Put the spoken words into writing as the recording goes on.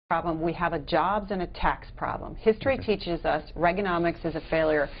problem. We have a jobs and a tax problem. History teaches us Reaganomics is a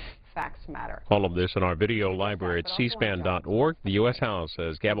failure. Facts matter. All of this in our video library at cspan.org. The U.S. House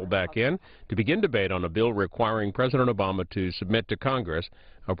has gavelled back in to begin debate on a bill requiring President Obama to submit to Congress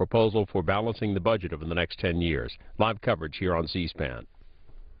a proposal for balancing the budget over the next 10 years. Live coverage here on C-SPAN.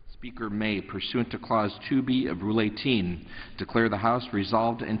 Speaker may, pursuant to Clause 2B of Rule 18, declare the House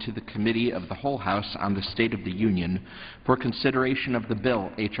resolved into the Committee of the Whole House on the State of the Union for consideration of the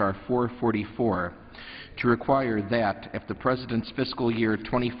bill, H.R. 444, to require that if the President's fiscal year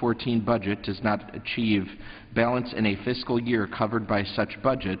 2014 budget does not achieve balance in a fiscal year covered by such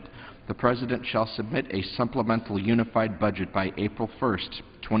budget, the President shall submit a supplemental unified budget by April 1st,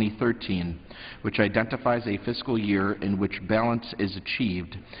 2013, which identifies a fiscal year in which balance is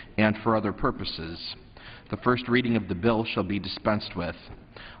achieved and for other purposes. The first reading of the bill shall be dispensed with.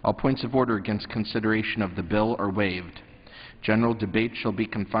 All points of order against consideration of the bill are waived. General debate shall be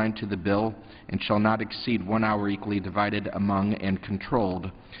confined to the bill and shall not exceed 1 hour equally divided among and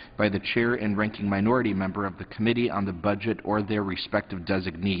controlled by the chair and ranking minority member of the Committee on the Budget or their respective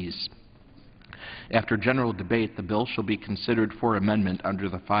designees. After general debate, the bill shall be considered for amendment under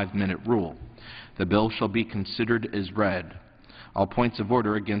the 5-minute rule. The bill shall be considered as read. All points of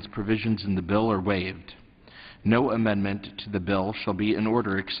order against provisions in the bill are waived. No amendment to the bill shall be in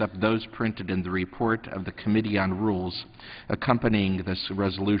order except those printed in the report of the Committee on Rules accompanying this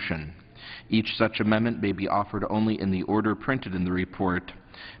resolution. Each such amendment may be offered only in the order printed in the report,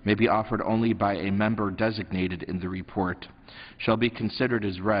 may be offered only by a member designated in the report, shall be considered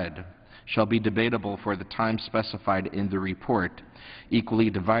as read, shall be debatable for the time specified in the report, equally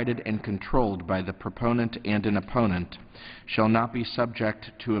divided and controlled by the proponent and an opponent, shall not be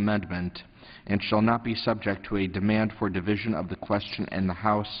subject to amendment, and shall not be subject to a demand for division of the question in the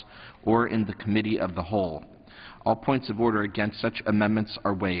House or in the Committee of the Whole. All points of order against such amendments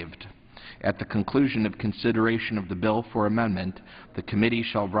are waived. At the conclusion of consideration of the bill for amendment, the committee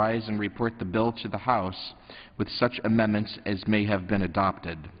shall rise and report the bill to the House with such amendments as may have been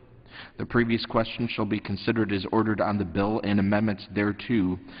adopted. The previous question shall be considered as ordered on the bill and amendments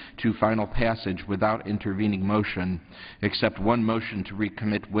thereto to final passage without intervening motion, except one motion to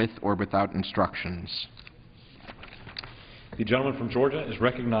recommit with or without instructions. The gentleman from Georgia is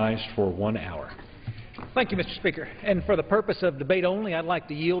recognized for 1 hour. Thank you, Mr. Speaker. And for the purpose of debate only, I'd like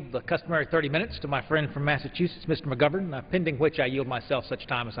to yield the customary 30 minutes to my friend from Massachusetts, Mr. McGovern, pending which I yield myself such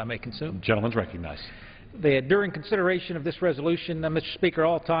time as I may consume. The gentleman is recognized. During consideration of this resolution, Mr. Speaker,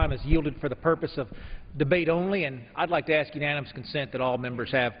 all time is yielded for the purpose of debate only, and I'd like to ask unanimous consent that all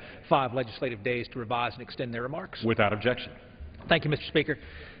members have 5 legislative days to revise and extend their remarks. Without objection. Thank you, Mr. Speaker.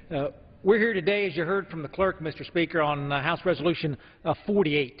 We're here today, as you heard from the clerk, Mr. Speaker, on House Resolution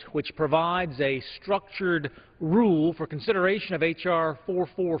 48, which provides a structured rule for consideration of H.R.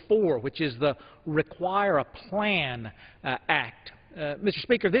 444, which is the Require a Plan Act. Mr.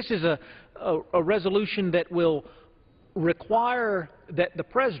 Speaker, this is a resolution that will require that the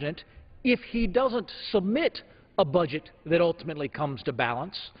President, if he doesn't submit a budget that ultimately comes to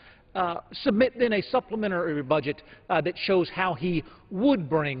balance, submit then a supplementary budget that shows how he would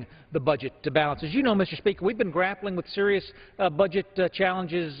bring the budget to balance. As you know, Mr. Speaker, we've been grappling with serious budget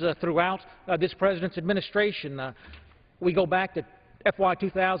challenges throughout this President's administration. We go back to FY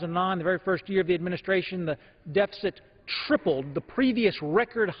 2009, the very first year of the administration. The deficit tripled the previous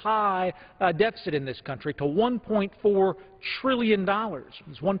record-high deficit in this country to $1.4 trillion. It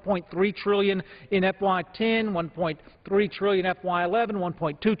was $1.3 trillion in FY10, $1.3 trillion in FY11,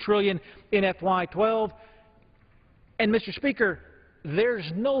 $1.2 trillion in FY12. And, Mr. Speaker, there's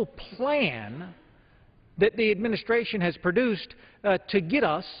no plan that the administration has produced to get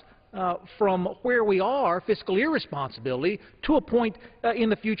us from where we are, fiscal irresponsibility, to a point in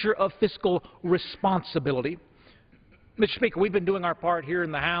the future of fiscal responsibility. Mr. Speaker, we've been doing our part here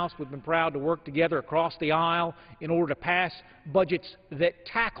in the House. We've been proud to work together across the aisle in order to pass budgets that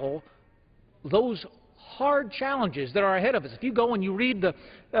tackle those hard challenges that are ahead of us. If you go and you read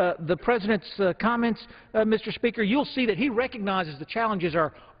the President's comments, Mr. Speaker, you'll see that he recognizes the challenges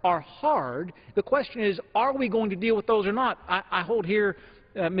are hard. The question is, are we going to deal with those or not? I hold here,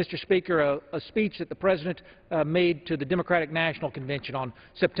 Mr. Speaker, a speech that the President made to the Democratic National Convention on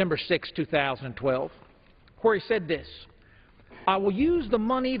September 6, 2012. Where he said this: I will use the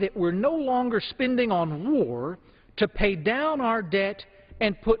money that we're no longer spending on war to pay down our debt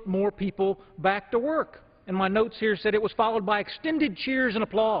and put more people back to work. And my notes here said it was followed by extended cheers and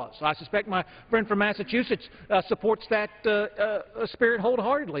applause. I suspect my friend from Massachusetts supports that spirit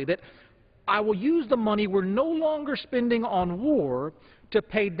wholeheartedly, that I will use the money we're no longer spending on war to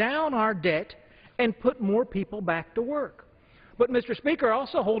pay down our debt and put more people back to work. But, Mr. Speaker, I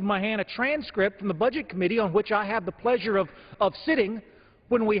also hold in my hand a transcript from the Budget Committee on which I have the pleasure of sitting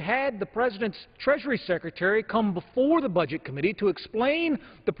when we had the President's Treasury Secretary come before the Budget Committee to explain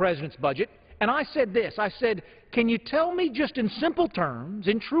the President's budget. And I said this, I said, can you tell me just in simple terms,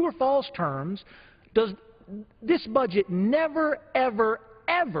 in true or false terms, does this budget never, ever,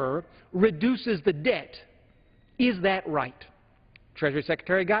 ever reduces the debt? Is that right? Treasury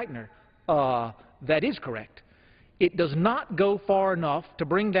Secretary Geithner, that is correct. It does not go far enough to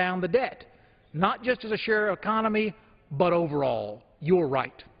bring down the debt, not just as a share of economy, but overall. You're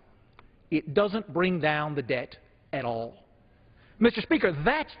right. It doesn't bring down the debt at all. Mr. Speaker,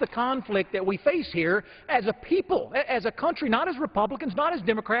 that's the conflict that we face here as a people, as a country, not as Republicans, not as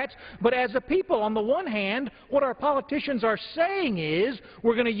Democrats, but as a people. On the one hand, what our politicians are saying is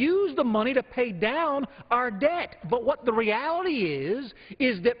we're going to use the money to pay down our debt. But what the reality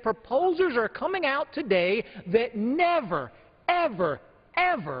is that proposals are coming out today that never, ever,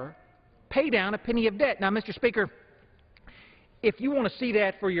 ever pay down a penny of debt. Now, Mr. Speaker, if you want to see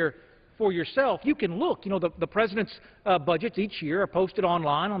that for yourself, you can look. You know, the President's budgets each year are posted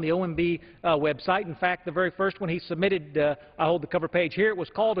online on the OMB website. In fact, the very first one he submitted, I hold the cover page here, it was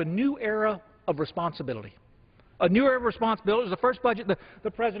called A New Era of Responsibility. A New Era of Responsibility. It was the first budget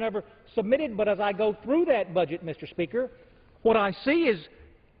the President ever submitted. But as I go through that budget, Mr. Speaker, what I see is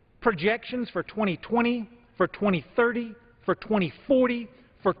projections for 2020, for 2030, for 2040,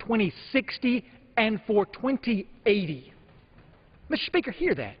 for 2060, and for 2080. Mr. Speaker,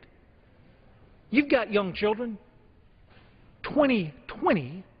 hear that. You've got young children,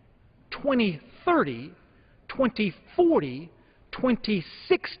 2020, 2030, 2040,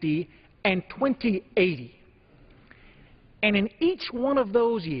 2060, and 2080. And in each one of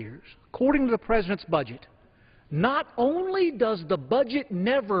those years, according to the President's budget, not only does the budget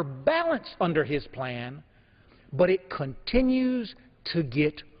never balance under his plan, but it continues to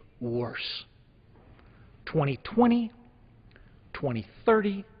get worse. 2020,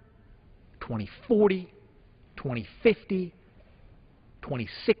 2030, 2040, 2050,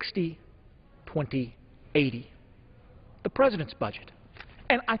 2060, 2080. The President's budget.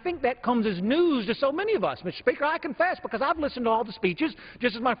 And I think that comes as news to so many of us, Mr. Speaker. I confess, because I've listened to all the speeches,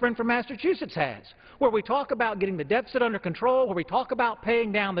 just as my friend from Massachusetts has, where we talk about getting the deficit under control, where we talk about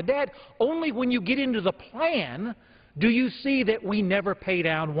paying down the debt. Only when you get into the plan do you see that we never pay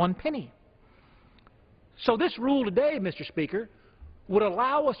down one penny. So this rule today, Mr. Speaker, would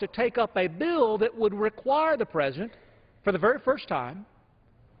allow us to take up a bill that would require the President, for the very first time,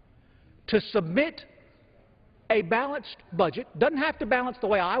 to submit a balanced budget. Doesn't have to balance the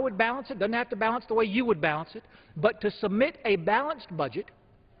way I would balance it, doesn't have to balance the way you would balance it, but to submit a balanced budget.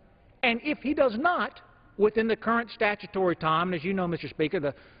 And if he does not, within the current statutory time, and as you know, Mr. Speaker,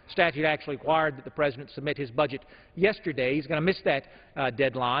 the statute actually required that the President submit his budget yesterday. He's going to miss that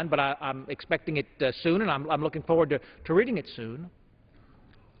deadline, but I'm expecting it soon, and I'm looking forward to reading it soon.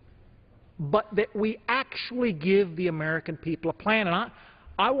 But that we actually give the American people a plan. And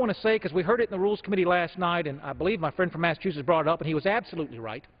I want to say, because we heard it in the Rules Committee last night, and I believe my friend from Massachusetts brought it up, and he was absolutely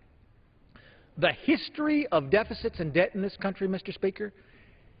right. The history of deficits and debt in this country, Mr. Speaker,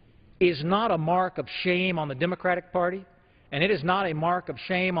 is not a mark of shame on the Democratic Party, and it is not a mark of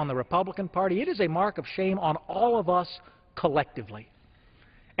shame on the Republican Party. It is a mark of shame on all of us collectively.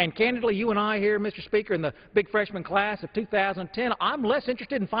 And candidly, you and I here, Mr. Speaker, in the big freshman class of 2010, I'm less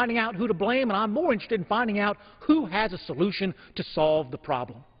interested in finding out who to blame, and I'm more interested in finding out who has a solution to solve the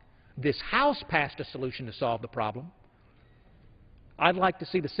problem. This House passed a solution to solve the problem. I'd like to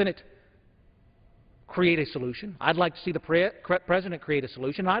see the Senate create a solution. I'd like to see the President create a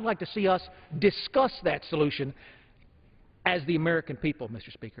solution. I'd like to see us discuss that solution as the American people,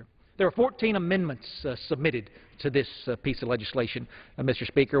 Mr. Speaker. There are 14 amendments submitted to this piece of legislation, Mr.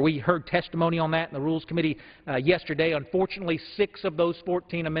 Speaker. We heard testimony on that in the Rules Committee yesterday. Unfortunately, 6 of those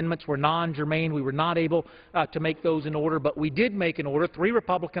 14 amendments were non-germane. We were not able to make those in order, but we did make in order 3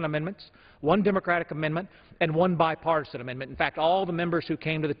 Republican amendments, 1 Democratic amendment, and 1 bipartisan amendment. In fact, all the members who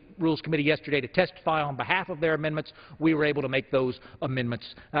came to the Rules Committee yesterday to testify on behalf of their amendments, we were able to make those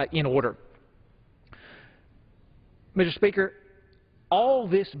amendments in order. Mr. Speaker, all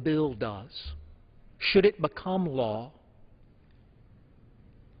this bill does, should it become law,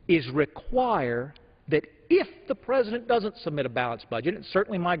 is require that if the President doesn't submit a balanced budget, it's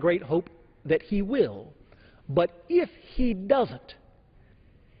certainly my great hope that he will, but if he doesn't,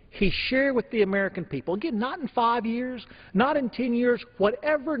 he share with the American people, again, not in 5 years, not in 10 years,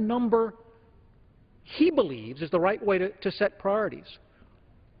 whatever number he believes is the right way to set priorities.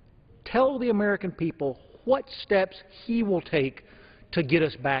 Tell the American people what steps he will take to get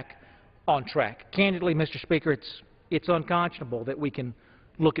us back on track. Candidly, Mr. Speaker, It's unconscionable that we can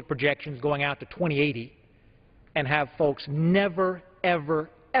look at projections going out to 2080 and have folks never, ever,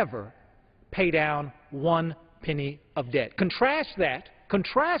 ever pay down 1 penny of debt. Contrast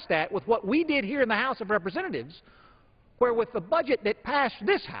that with what we did here in the House of Representatives, where with the budget that passed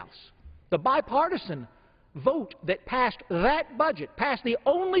this House, the bipartisan vote that passed that budget, passed the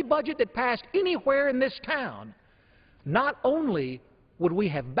only budget that passed anywhere in this town, not only would we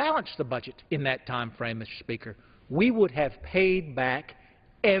have balanced the budget in that time frame, Mr. Speaker, we would have paid back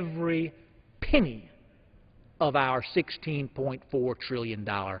every penny of our $16.4 trillion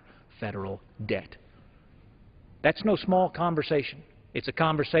federal debt. That's no small conversation. It's a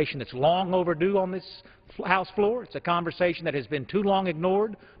conversation that's long overdue on this House floor. It's a conversation that has been too long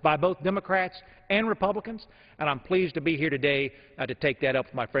ignored by both Democrats and Republicans, and I'm pleased to be here today to take that up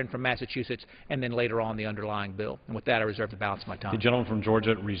with my friend from Massachusetts and then later on the underlying bill. And with that, I reserve the balance of my time. The gentleman from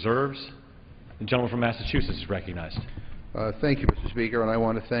Georgia reserves. The gentleman from Massachusetts is recognized. Thank you, Mr. Speaker, and I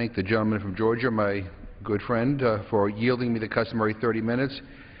want to thank the gentleman from Georgia, my good friend, for yielding me the customary 30 minutes.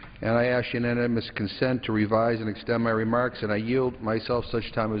 And I ask unanimous consent to revise and extend my remarks, and I yield myself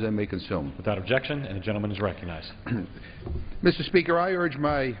such time as I may consume. Without objection, and the gentleman is recognized. Mr. Speaker, I urge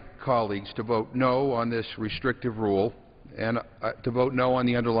my colleagues to vote no on this restrictive rule and to vote no on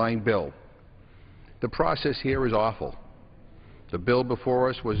the underlying bill. The process here is awful. The bill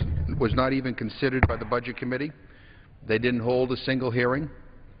before us was not even considered by the Budget Committee. They didn't hold a single hearing,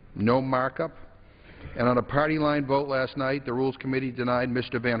 no markup. And on a party line vote last night, the Rules Committee denied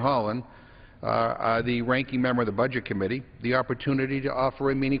Mr. Van Hollen, the ranking member of the Budget Committee, the opportunity to offer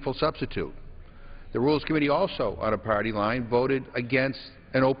a meaningful substitute. The Rules Committee also, on a party line, voted against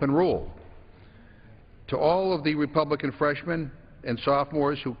an open rule. To all of the Republican freshmen and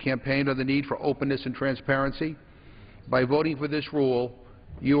sophomores who campaigned on the need for openness and transparency, by voting for this rule,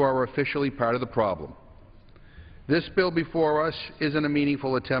 you are officially part of the problem. This bill before us isn't a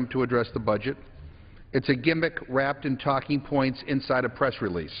meaningful attempt to address the budget. It's a gimmick wrapped in talking points inside a press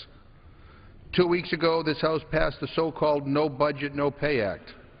release. 2 weeks ago, this House passed the so-called No Budget, No Pay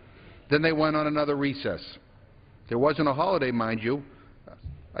Act. Then they went on another recess. There wasn't a holiday, mind you.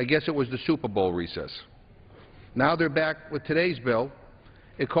 I guess it was the Super Bowl recess. Now they're back with today's bill.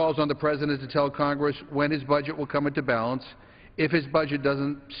 It calls on the President to tell Congress when his budget will come into balance. If his budget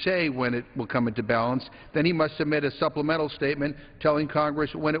doesn't say when it will come into balance, then he must submit a supplemental statement telling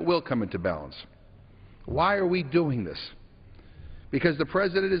Congress when it will come into balance. Why are we doing this? Because the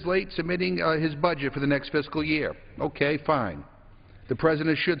President is late submitting his budget for the next fiscal year. Okay, fine. The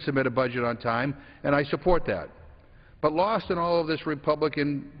President should submit a budget on time, and I support that. But lost in all of this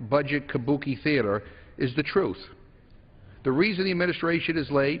Republican budget kabuki theater is the truth. The reason the administration is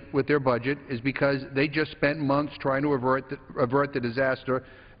late with their budget is because they just spent months trying to avert the disaster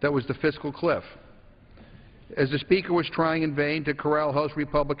that was the fiscal cliff. As the Speaker was trying in vain to corral House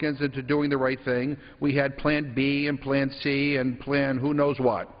Republicans into doing the right thing, we had Plan B and Plan C and Plan who knows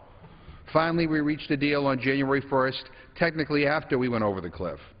what. Finally, we reached a deal on January 1st, technically after we went over the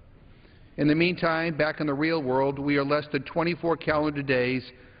cliff. In the meantime, back in the real world, we are less than 24 calendar days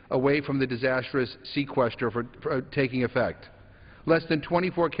away from the disastrous sequester for taking effect. Less than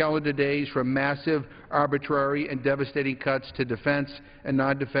 24 calendar days from massive, arbitrary, and devastating cuts to defense and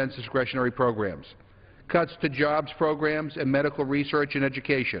non-defense discretionary programs. Cuts to jobs programs and medical research and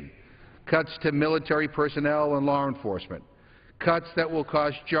education, cuts to military personnel and law enforcement, cuts that will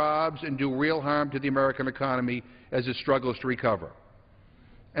cost jobs and do real harm to the American economy as it struggles to recover.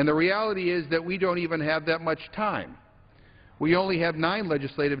 And the reality is that we don't even have that much time. We only have 9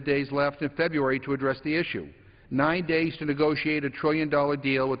 legislative days left in February to address the issue, 9 days to negotiate a $1 trillion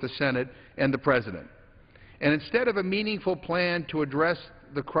deal with the Senate and the President. And instead of a meaningful plan to address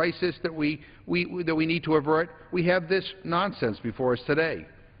the crisis that we need to avert, we have this nonsense before us today.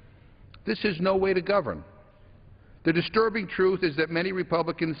 This is no way to govern. The disturbing truth is that many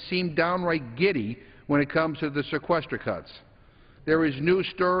Republicans seem downright giddy when it comes to the sequester cuts. There is news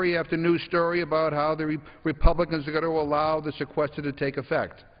story after news story about how the Republicans are going to allow the sequester to take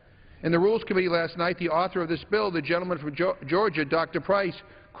effect. In the Rules Committee last night, the author of this bill, the gentleman from Georgia, Dr. Price,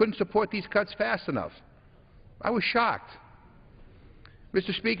 couldn't support these cuts fast enough. I was shocked.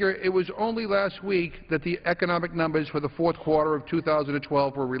 Mr. Speaker, it was only last week that the economic numbers for the fourth quarter of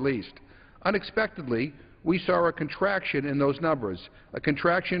 2012 were released. Unexpectedly, we saw a contraction in those numbers, a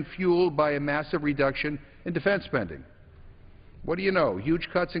contraction fueled by a massive reduction in defense spending. What do you know? Huge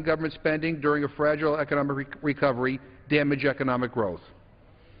cuts in government spending during a fragile economic recovery damage economic growth.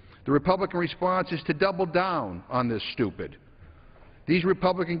 The Republican response is to double down on this stupid. These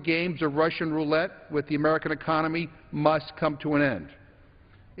Republican games of Russian roulette with the American economy must come to an end.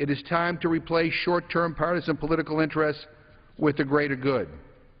 It is time to replace short-term partisan political interests with the greater good.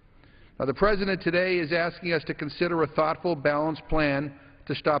 Now, the President today is asking us to consider a thoughtful, balanced plan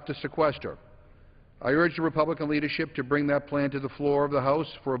to stop the sequester. I urge the Republican leadership to bring that plan to the floor of the House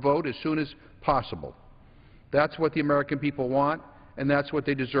for a vote as soon as possible. That's what the American people want, and that's what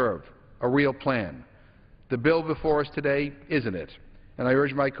they deserve, a real plan. The bill before us today isn't it, and I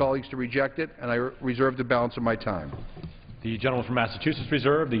urge my colleagues to reject it, and I reserve the balance of my time. The gentleman from Massachusetts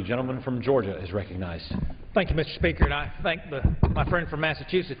reserved. The gentleman from Georgia is recognized. Thank you, Mr. Speaker, and I thank my friend from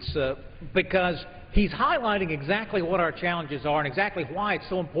Massachusetts because he's highlighting exactly what our challenges are and exactly why it's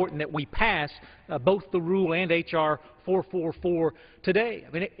so important that we pass both the rule and H.R. 444 today.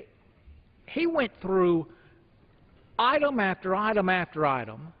 I mean, he went through item after item after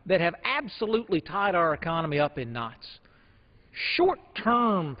item that have absolutely tied our economy up in knots.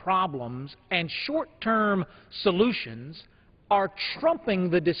 Short-term problems and short-term solutions are trumping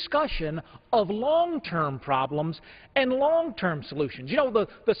the discussion of long-term problems and long-term solutions. You know,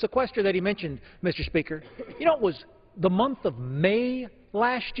 the sequester that he mentioned, Mr. Speaker, you know, it was the month of May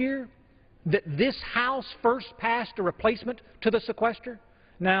last year that this House first passed a replacement to the sequester.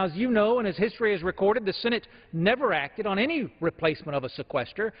 Now, as you know, and as history has recorded, the Senate never acted on any replacement of a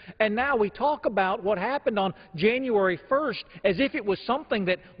sequester, and now we talk about what happened on January 1st as if it was something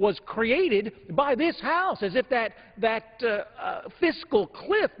that was created by this House, as if that fiscal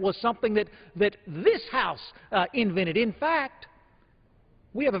cliff was something that this House invented. In fact,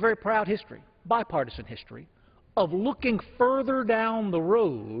 we have a very proud history, bipartisan history, of looking further down the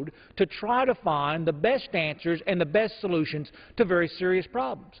road to try to find the best answers and the best solutions to very serious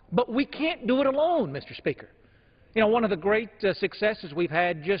problems. But we can't do it alone, Mr. Speaker. You know, one of the great successes we've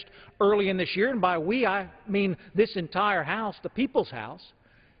had just early in this year, and by we I mean this entire House, the People's House,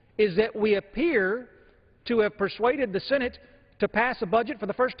 is that we appear to have persuaded the Senate to pass a budget for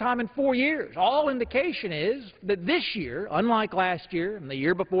the first time in 4 years. All indication is that this year, unlike last year and the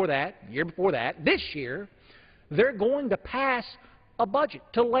year before that, this year, they're going to pass a budget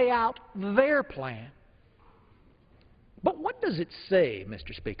to lay out their plan. But what does it say,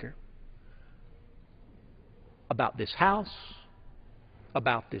 Mr. Speaker, about this House,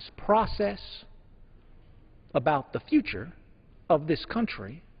 about this process, about the future of this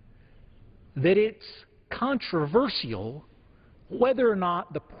country, that it's controversial whether or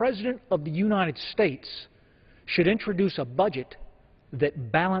not the President of the United States should introduce a budget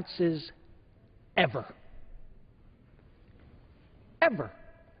that balances ever? Ever.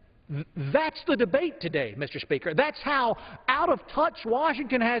 That's the debate today, Mr. Speaker. That's how out of touch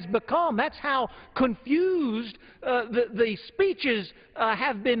Washington has become. That's how confused the speeches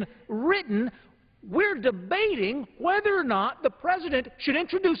have been written. We're debating whether or not the President should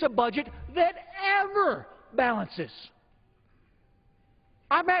introduce a budget that ever balances.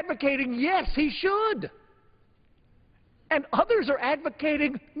 I'm advocating yes, he should. And others are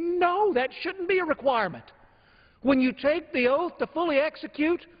advocating no, that shouldn't be a requirement. When you take the oath to fully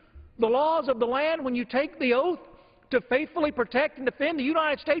execute the laws of the land, when you take the oath to faithfully protect and defend the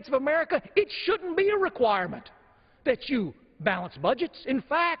United States of America, it shouldn't be a requirement that you balance budgets. In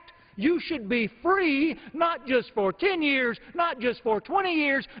fact, you should be free not just for 10 years, not just for 20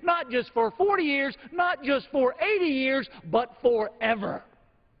 years, not just for 40 years, not just for 80 years, but forever.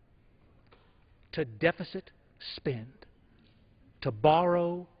 To deficit spend, to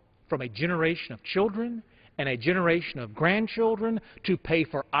borrow from a generation of children and a generation of grandchildren to pay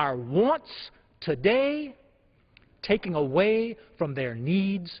for our wants today, taking away from their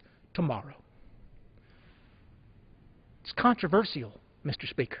needs tomorrow. It's controversial, Mr.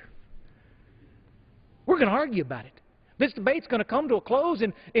 Speaker. We're going to argue about it. This debate's going to come to a close.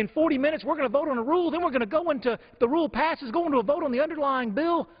 In 40 minutes, we're going to vote on a rule. Then we're going to go into, if the rule passes, go into a vote on the underlying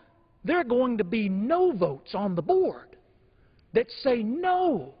bill. There are going to be no votes on the board that say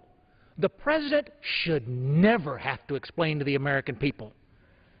no. The President should never have to explain to the American people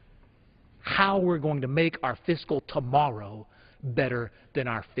how we're going to make our fiscal tomorrow better than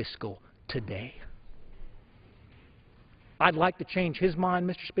our fiscal today. I'd like to change his mind,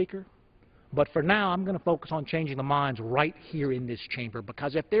 Mr. Speaker, but for now I'm going to focus on changing the minds right here in this chamber,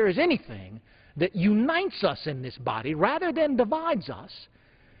 because if there is anything that unites us in this body rather than divides us,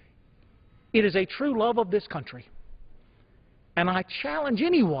 it is a true love of this country. And I challenge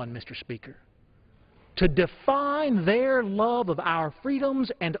anyone, Mr. Speaker, to define their love of our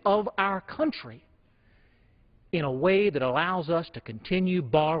freedoms and of our country in a way that allows us to continue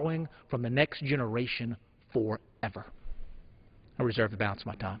borrowing from the next generation forever. I reserve the balance of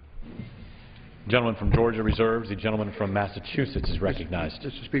my time. The gentleman from Georgia reserves. The gentleman from Massachusetts is recognized.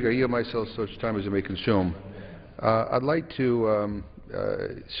 Mr. Speaker, I yield myself such time as I may consume. I'd like to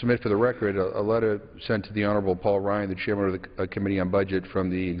submit for the record a letter sent to the Honorable Paul Ryan, the Chairman of the Committee on Budget, from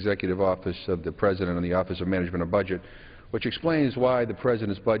the Executive Office of the President and the Office of Management of Budget, which explains why the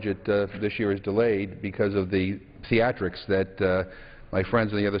President's budget this year is delayed because of the theatrics that my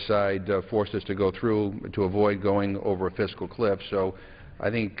friends on the other side forced us to go through to avoid going over a fiscal cliff. So I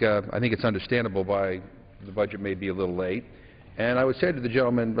think it's understandable why the budget may be a little late. And I would say to the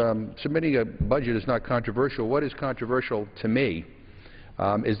gentleman, submitting a budget is not controversial. What is controversial to me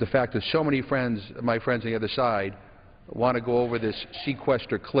is the fact that so many friends, my friends on the other side, want to go over this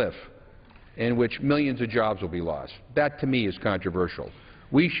sequester cliff in which millions of jobs will be lost. That, to me, is controversial.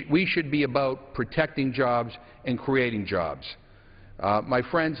 We should be about protecting jobs and creating jobs. My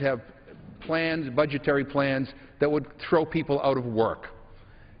friends have plans, budgetary plans, that would throw people out of work.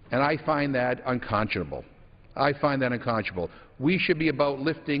 And I find that unconscionable. I find that unconscionable. We should be about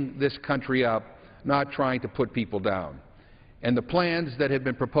lifting this country up, not trying to put people down. And the plans that have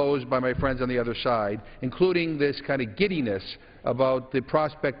been proposed by my friends on the other side, including this kind of giddiness about the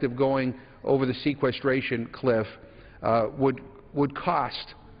prospect of going over the sequestration cliff, would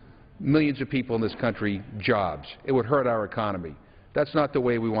cost millions of people in this country jobs. It would hurt our economy. That's not the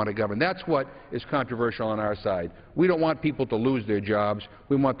way we want to govern. That's what is controversial on our side. We don't want people to lose their jobs.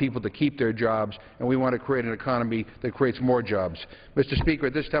 We want people to keep their jobs, and we want to create an economy that creates more jobs. Mr. Speaker,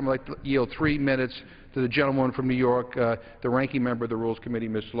 at this time I'd like to yield 3 minutes to the gentlewoman from New York, the ranking member of the Rules Committee,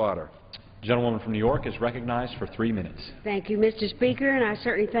 Ms. Slaughter. The gentlewoman from New York is recognized for 3 minutes. Thank you, Mr. Speaker, and I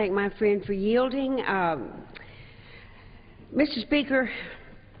certainly thank my friend for yielding. Mr. Speaker,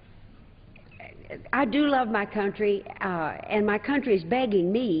 I do love my country, and my country is begging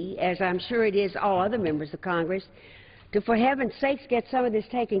me, as I'm sure it is all other members of Congress, to, for heaven's sakes, get some of this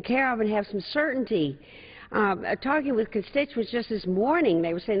taken care of and have some certainty. Talking with constituents just this morning,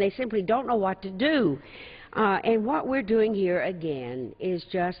 they were saying they simply don't know what to do. And what we're doing here, again, is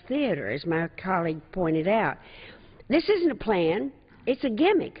just theater, as my colleague pointed out. This isn't a plan. It's a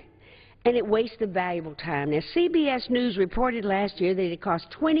gimmick. And it wasted valuable time. Now, CBS News reported last year that it cost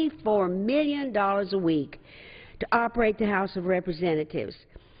 $24 million a week to operate the House of Representatives.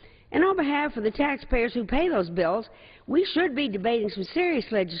 And on behalf of the taxpayers who pay those bills, we should be debating some serious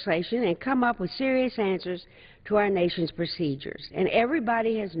legislation and come up with serious answers to our nation's procedures. And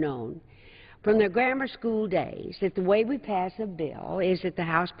everybody has known from their grammar school days that the way we pass a bill is that the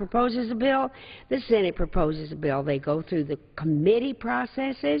House proposes a bill, the Senate proposes a bill. They go through the committee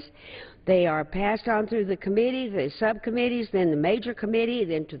processes. They are passed on through the committee, the subcommittees, then the major committee,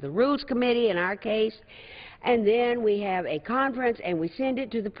 then to the Rules Committee in our case, and then we have a conference and we send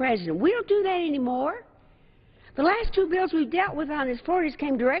it to the President. We don't do that anymore. The last 2 bills we've dealt with on this floor just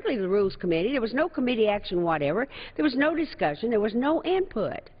came directly to the Rules Committee. There was no committee action whatever. There was no discussion. There was no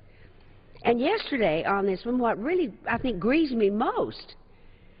input. And yesterday on this one, what really, I think, grieves me most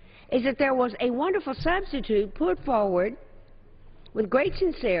is that there was a wonderful substitute put forward with great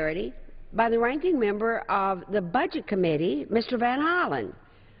sincerity by the ranking member of the Budget Committee, Mr. Van Hollen.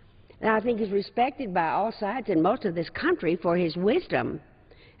 Now, I think he's respected by all sides in most of this country for his wisdom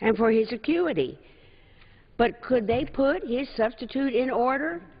and for his acuity. But could they put his substitute in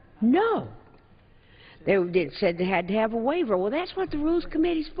order? No. They said they had to have a waiver. Well, that's what the Rules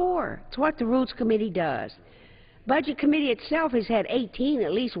Committee's for. It's what the Rules Committee does. Budget Committee itself has had 18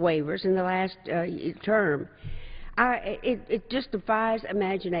 at least waivers in the last term. It just defies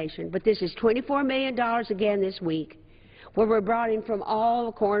imagination. But this is $24 million again this week, where we're brought in from all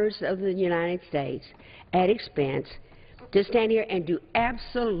the corners of the United States at expense to stand here and do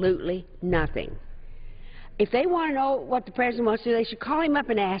absolutely nothing. If they want to know what the President wants to do, they should call him up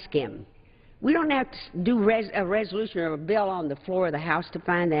and ask him. We don't have to do a resolution or a bill on the floor of the House to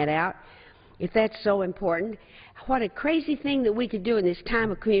find that out, if that's so important. What a crazy thing that we could do in this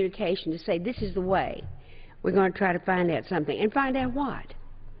time of communication to say this is the way. We're going to try to find out something. And find out what?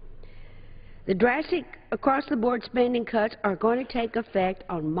 The drastic across-the-board spending cuts are going to take effect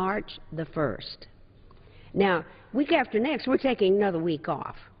on March the 1st. Now, week after next, we're taking another week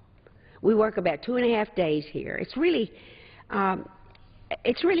off. We work about 2.5 days here. It's really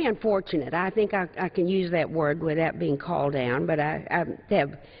unfortunate. I think I can use that word without being called down, but I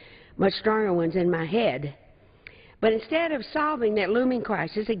have much stronger ones in my head. But instead of solving that looming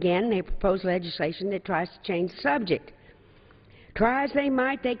crisis, again, they propose legislation that tries to change the subject. Try as they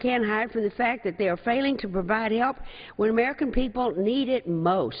might, they can't hide from the fact that they are failing to provide help when American people need it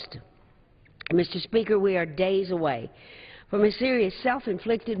most. Mr. Speaker, we are days away from a serious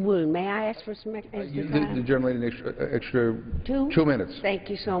self-inflicted wound. May I ask for some extra time? The gentlelady, extra 2 minutes. Thank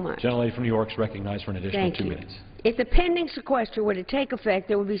you so much. The gentlelady from New York is recognized for an additional 2 minutes. If the pending sequester were to take effect,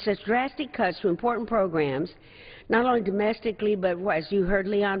 there would be such drastic cuts to important programs, not only domestically, but as you heard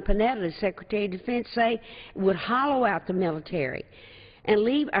Leon Panetta, the Secretary of Defense, say, it would hollow out the military and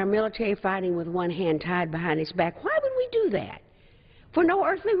leave our military fighting with one hand tied behind its back. Why would we do that? For no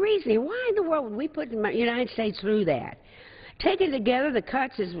earthly reason. Why in the world would we put the United States through that? Taken together, the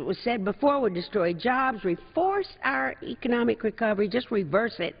cuts, as was said before, would destroy jobs, reforce our economic recovery, just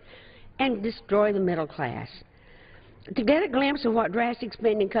reverse it, and destroy the middle class. To get a glimpse of what drastic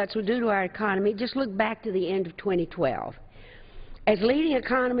spending cuts would do to our economy, just look back to the end of 2012. As leading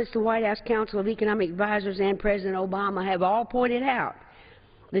economists, the White House Council of Economic Advisors and President Obama have all pointed out,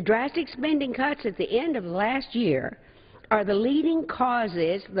 the drastic spending cuts at the end of last year are the leading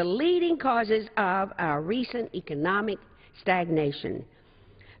causes of our recent economic stagnation.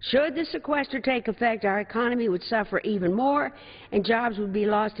 Should the sequester take effect, our economy would suffer even more, and jobs would be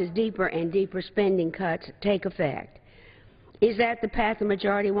lost as deeper and deeper spending cuts take effect. Is that the path the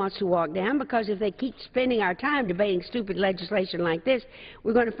majority wants to walk down? Because if they keep spending our time debating stupid legislation like this,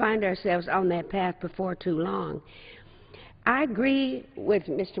 we're going to find ourselves on that path before too long. I agree with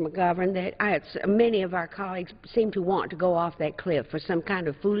Mr. McGovern that many of our colleagues seem to want to go off that cliff for some kind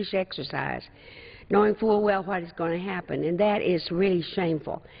of foolish exercise, knowing full well what is going to happen, and that is really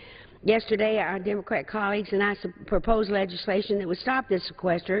shameful. Yesterday, our Democrat colleagues and I proposed legislation that would stop this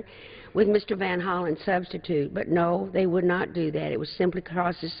sequester with Mr. Van Hollen's substitute, but no, they would not do that. It was simply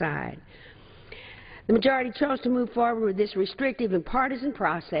tossed aside. The majority chose to move forward with this restrictive and partisan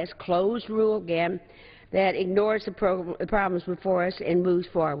process, closed rule again, that ignores the problems before us and moves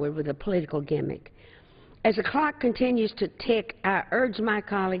forward with a political gimmick. As the clock continues to tick, I urge my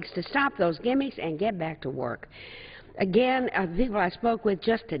colleagues to stop those gimmicks and get back to work. Again, the people I spoke with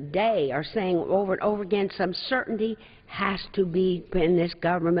just today are saying over and over again, some certainty has to be in this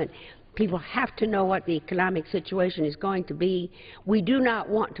government. People have to know what the economic situation is going to be. We do not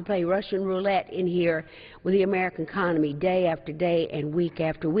want to play Russian roulette in here with the American economy day after day and week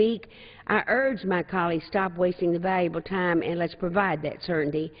after week. I urge my colleagues, stop wasting the valuable time and let's provide that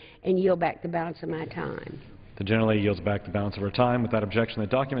certainty and yield back the balance of my time. The general yields back the balance of our time. Without objection, the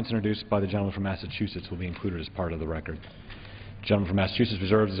documents introduced by the gentleman from Massachusetts will be included as part of the record. The gentleman from Massachusetts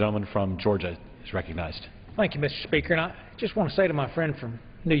reserves. The gentleman from Georgia is recognized. Thank you, Mr. Speaker. And I just want to say to my friend from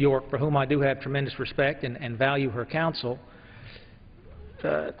New York, for whom I do have tremendous respect and value her counsel,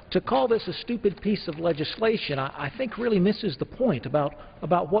 to call this a stupid piece of legislation, I think really misses the point about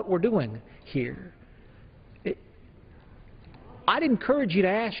what we're doing here. I'd encourage you to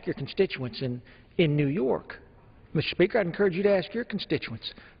ask your constituents in New York, Mr. Speaker, I'd encourage you to ask your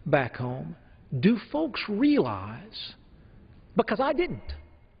constituents back home, do folks realize, because I didn't,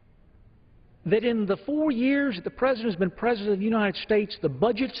 that in the 4 years that the President has been President of the United States, the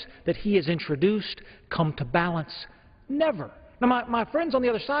budgets that he has introduced come to balance? Never. Now, my friends on the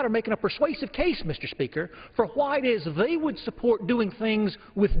other side are making a persuasive case, Mr. Speaker, for why it is they would support doing things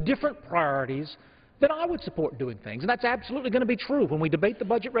with different priorities than I would support doing things. And that's absolutely going to be true. When we debate the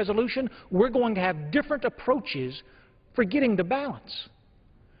budget resolution, we're going to have different approaches for getting to balance.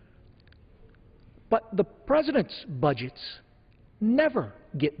 But the President's budgets never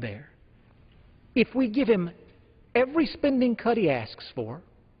get there. If we give him every spending cut he asks for,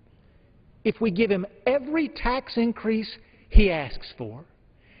 if we give him every tax increase he asks for,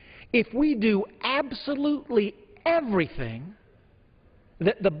 if we do absolutely everything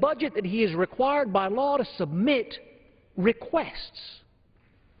that the budget that he is required by law to submit requests,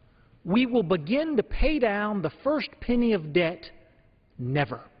 we will begin to pay down the first penny of debt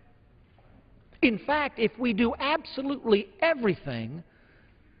never. In fact, if we do absolutely everything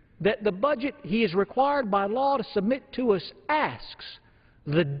that the budget he is required by law to submit to us asks,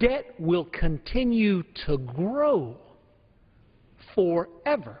 the debt will continue to grow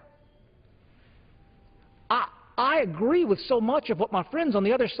forever. I agree with so much of what my friends on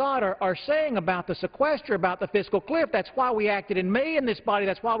the other side are saying about the sequester, about the fiscal cliff. That's why we acted in May in this body.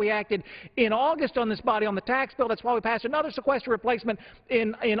 That's why we acted in August on this body on the tax bill. That's why we passed another sequester replacement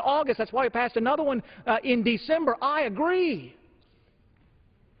in August. That's why we passed another one in December. I agree.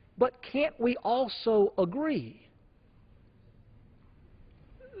 But can't we also agree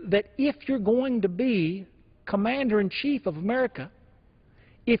that if you're going to be Commander-in-Chief of America,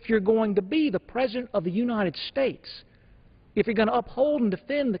 if you're going to be the President of the United States, if you're going to uphold and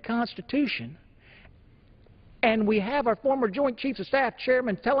defend the Constitution, and we have our former Joint Chiefs of Staff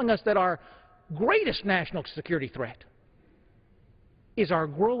chairman telling us that our greatest national security threat is our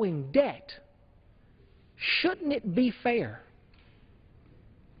growing debt, shouldn't it be fair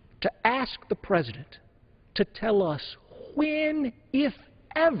to ask the President to tell us when, if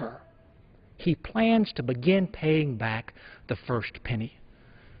ever, he plans to begin paying back the first penny.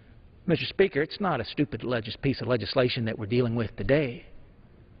 Mr. Speaker, it's not a stupid piece of legislation that we're dealing with today.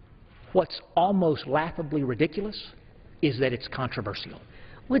 What's almost laughably ridiculous is that it's controversial.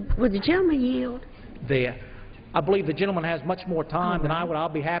 Would the gentleman yield? I believe the gentleman has much more time than I would. I'll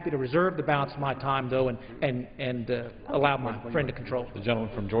be happy to reserve the balance of my time, though, and allow my friend to control. The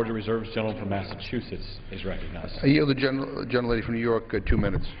gentleman from Georgia reserves. The gentleman from Massachusetts is recognized. I yield the gentlelady from New York 2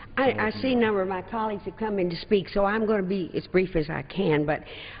 minutes. I see a number of my colleagues have come in to speak, so I'm going to be as brief as I can. But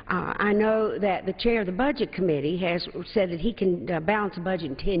I know that the chair of the Budget Committee has said that he can balance the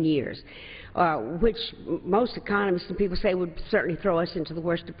budget in 10 years. Which most economists and people say would certainly throw us into the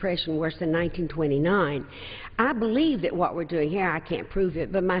worst depression, worse than 1929. I believe that what we're doing here, I can't prove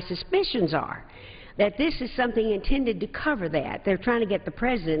it, but my suspicions are that this is something intended to cover that. They're trying to get the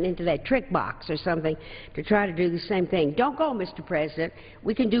President into that trick box or something to try to do the same thing. Don't go, Mr. President.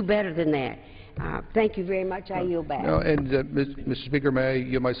 We can do better than that. Thank you very much. I yield back. No, and Mr. Speaker, may I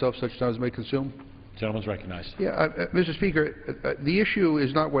yield myself such time as may consume? The gentleman's recognized. Yeah, Mr. Speaker, the issue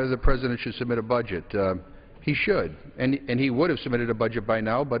is not whether the President should submit a budget. He should, and he would have submitted a budget by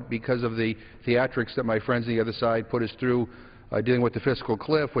now, but because of the theatrics that my friends on the other side put us through dealing with the fiscal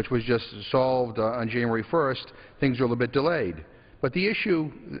cliff, which was just solved on January 1st, things are a little bit delayed. But the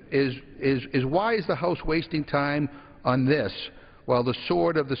issue is why is the House wasting time on this while the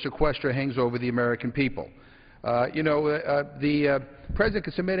sword of the sequester hangs over the American people? The President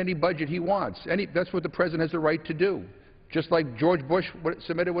can submit any budget he wants. That's what the President has the right to do, just like George Bush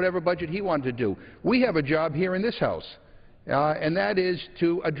submitted whatever budget he wanted to do. We have a job here in this House, and that is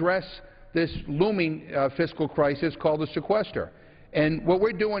to address this looming fiscal crisis called the sequester. And what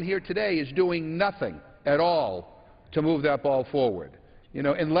we're doing here today is doing nothing at all to move that ball forward.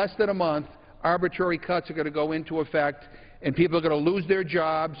 In less than a month, arbitrary cuts are going to go into effect, and people are going to lose their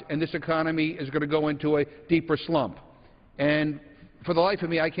jobs, and this economy is going to go into a deeper slump. And for the life of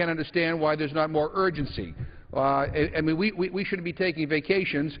me, I can't understand why there's not more urgency. I mean, we shouldn't be taking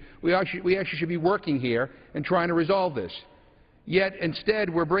vacations. We actually should be working here and trying to resolve this. Yet,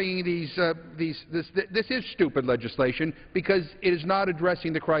 instead, we're bringing this is stupid legislation because it is not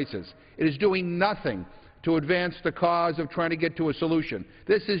addressing the crisis. It is doing nothing to advance the cause of trying to get to a solution.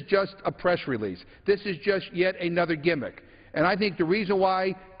 This is just a press release. This is just yet another gimmick. And I think the reason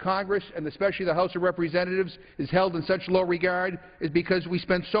why Congress, and especially the House of Representatives, is held in such low regard is because we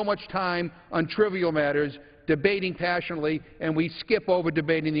spend so much time on trivial matters, debating passionately, and we skip over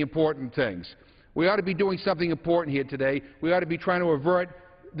debating the important things. We ought to be doing something important here today. We ought to be trying to avert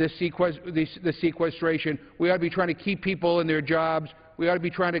this sequestration. We ought to be trying to keep people in their jobs. We ought to be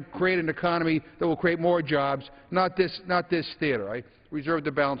trying to create an economy that will create more jobs, not this theater. I reserve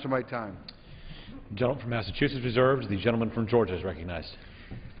the balance of my time. The gentleman from Massachusetts reserved. The gentleman from Georgia is recognized.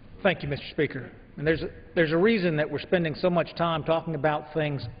 Thank you, Mr. Speaker. And there's a reason that we're spending so much time talking about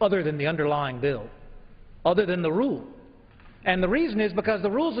things other than the underlying bill, other than the rule. And the reason is because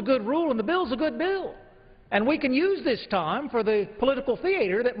the rule's a good rule and the bill's a good bill. And we can use this time for the political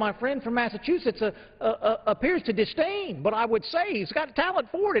theater that my friend from Massachusetts appears to disdain. But I would say he's got talent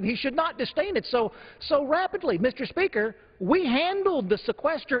for it, and he should not disdain it so rapidly. Mr. Speaker, we handled the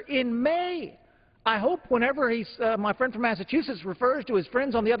sequester in May. I hope whenever my friend from Massachusetts refers to his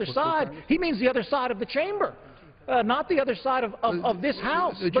friends on the other side, he means the other side of the chamber. Not the other side of this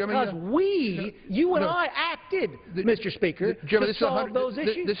House, because you and I acted, Mr. Speaker, to solve those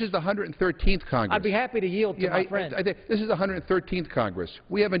issues. This is the 113th Congress. I'd be happy to yield to my friend. I think this is the 113th Congress.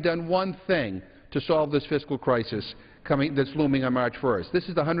 We haven't done one thing to solve this fiscal crisis that's looming on March 1st. This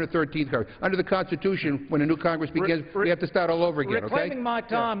is the 113th Congress. Under the Constitution, when a new Congress begins, we have to start all over again, okay? Reclaiming my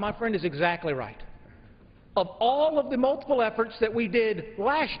time, my friend is exactly right. Of all of the multiple efforts that we did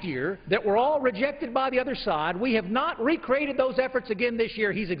last year that were all rejected by the other side, we have not recreated those efforts again this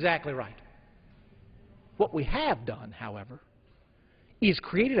year. He's exactly right. What we have done, however, is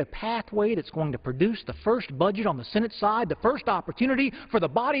created a pathway that's going to produce the first budget on the Senate side, the first opportunity for the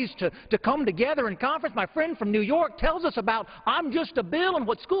bodies to come together in conference. My friend from New York tells us about I'm Just a Bill and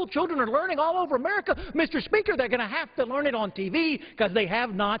what school children are learning all over America. Mr. Speaker, they're going to have to learn it on TV because they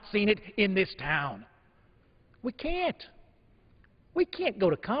have not seen it in this town. We can't. We can't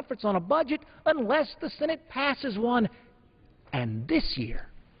go to conference on a budget unless the Senate passes one. And this year,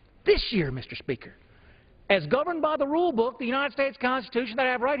 Mr. Speaker, as governed by the rule book, the United States Constitution that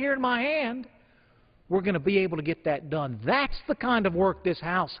I have right here in my hand, we're going to be able to get that done. That's the kind of work this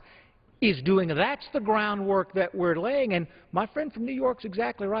House is doing. That's the groundwork that we're laying. And my friend from New York's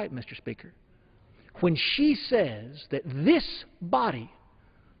exactly right, Mr. Speaker. When she says that this body,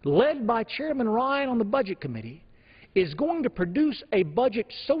 led by Chairman Ryan on the Budget Committee, is going to produce a budget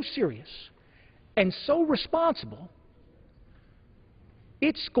so serious and so responsible,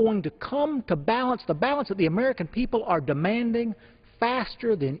 it's going to come to balance, the balance that the American people are demanding,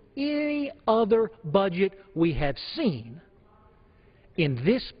 faster than any other budget we have seen in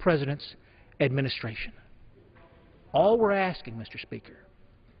this President's administration. All we're asking, Mr. Speaker,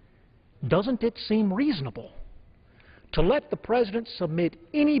 doesn't it seem reasonable to let the President submit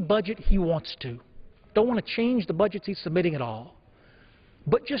any budget he wants to? Don't want to change the budgets he's submitting at all,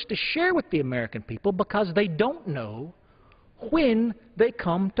 but just to share with the American people because they don't know when they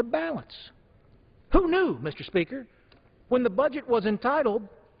come to balance. Who knew, Mr. Speaker, when the budget was entitled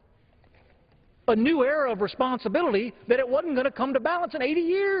A New Era of Responsibility, that it wasn't going to come to balance in 80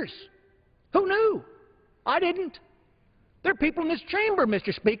 years? Who knew? I didn't. There are people in this chamber,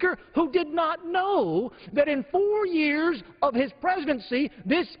 Mr. Speaker, who did not know that in 4 years of his presidency,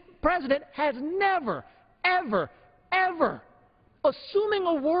 this President has never, ever, ever, assuming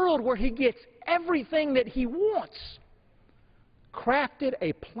a world where he gets everything that he wants, crafted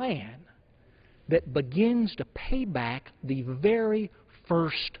a plan that begins to pay back the very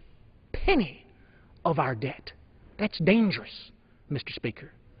first penny of our debt. That's dangerous, Mr.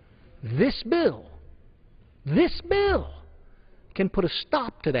 Speaker. This bill can put a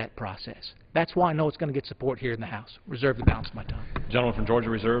stop to that process. That's why I know it's going to get support here in the House. Reserve the balance of my time. The gentleman from Georgia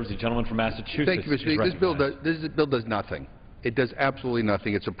reserves. The gentleman from Massachusetts. Thank you, Mr. Speaker. This bill does nothing. It does absolutely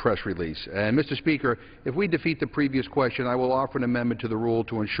nothing. It's a press release. And, Mr. Speaker, if we defeat the previous question, I will offer an amendment to the rule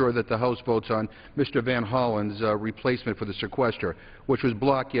to ensure that the House votes on Mr. Van Hollen's replacement for the sequester, which was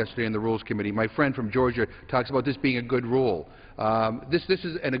blocked yesterday in the Rules Committee. My friend from Georgia talks about this being a good rule. This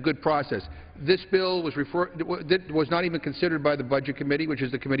is a good process. This bill was not even considered by the Budget Committee, which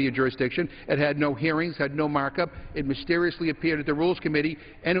is the committee of jurisdiction. It had no hearings, had no markup. It mysteriously appeared at the Rules Committee,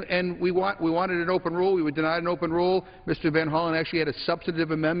 and we wanted an open rule. We were denied an open rule. Mr. Van Hollen actually had a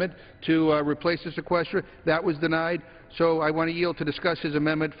substantive amendment to replace the sequester. That was denied. So I want to yield to discuss his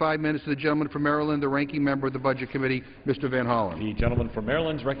amendment. 5 minutes to the gentleman from Maryland, the ranking member of the Budget Committee, Mr. Van Hollen. The gentleman from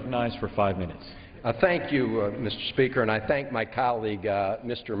Maryland is recognized for 5 minutes. Thank you, Mr. Speaker, and I thank my colleague,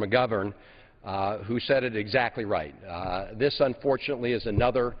 Mr. McGovern, who said it exactly right. This, unfortunately, is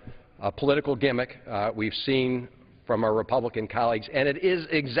another political gimmick we've seen from our Republican colleagues, and it is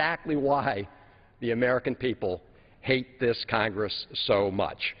exactly why the American people hate this Congress so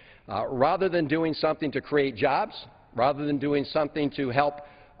much. Rather than doing something to create jobs, rather than doing something to help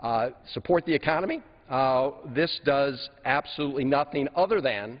support the economy, this does absolutely nothing other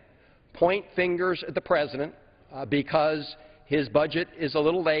than point fingers at the President because his budget is a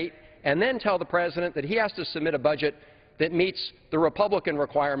little late, and then tell the President that he has to submit a budget that meets the Republican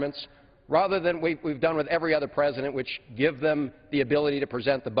requirements rather than we've done with every other president, which give them the ability to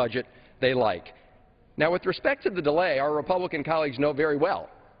present the budget they like. Now, with respect to the delay, our Republican colleagues know very well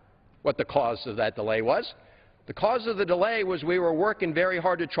what the cause of that delay was. The cause of the delay was we were working very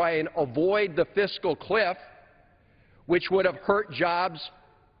hard to try and avoid the fiscal cliff, which would have hurt jobs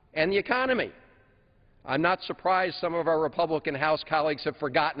and the economy. I'm not surprised some of our Republican House colleagues have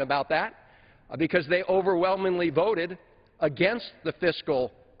forgotten about that because they overwhelmingly voted against the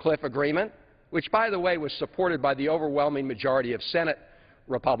fiscal cliff agreement, which, by the way, was supported by the overwhelming majority of Senate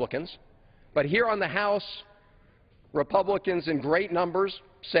Republicans. But here on the House, Republicans in great numbers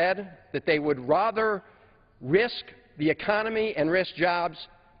said that they would rather risk the economy and risk jobs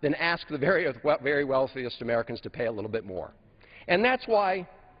than ask the very wealthiest Americans to pay a little bit more. And that's why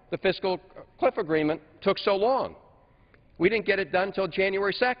the fiscal cliff agreement took so long. We didn't get it done until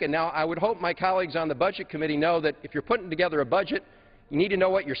January 2nd. Now, I would hope my colleagues on the Budget Committee know that if you're putting together a budget, you need to know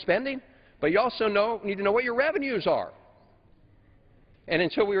what you're spending, but you also need to know what your revenues are. And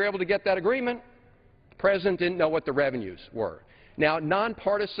until we were able to get that agreement, the President didn't know what the revenues were. Now,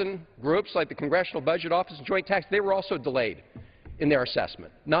 nonpartisan groups like the Congressional Budget Office and Joint Tax, they were also delayed in their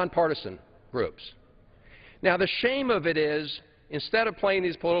assessment, nonpartisan groups. Now, the shame of it is, instead of playing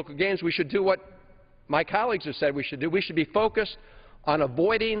these political games, we should do what my colleagues have said we should do. We should be focused on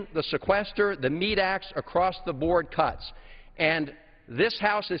avoiding the sequester, the meat axe, across-the-board cuts. And this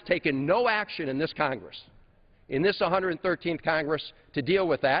House has taken no action in this Congress, in this 113th Congress, to deal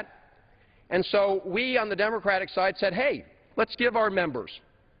with that. And so we on the Democratic side said, hey, let's give our members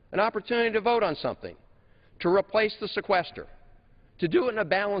an opportunity to vote on something, to replace the sequester, to do it in a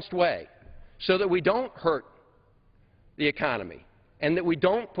balanced way so that we don't hurt the economy and that we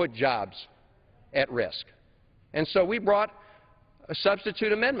don't put jobs at risk. And so we brought a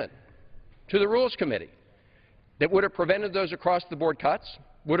substitute amendment to the Rules Committee that would have prevented those across-the-board cuts,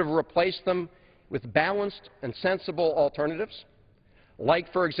 would have replaced them with balanced and sensible alternatives,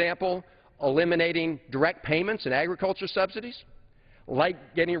 like, for example, eliminating direct payments and agriculture subsidies, like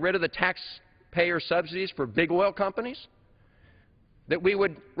getting rid of the tax taxpayer subsidies for big oil companies, that we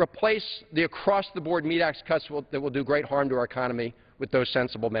would replace the across-the-board meat tax cuts that will do great harm to our economy with those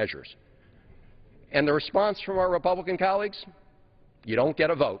sensible measures. And the response from our Republican colleagues? You don't get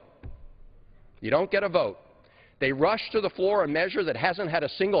a vote. You don't get a vote. They rushed to the floor a measure that hasn't had a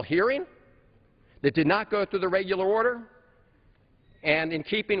single hearing, that did not go through the regular order, and in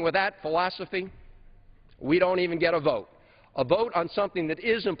keeping with that philosophy, we don't even get a vote. A vote on something that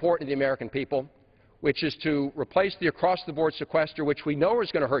is important to the American people, which is to replace the across-the-board sequester, which we know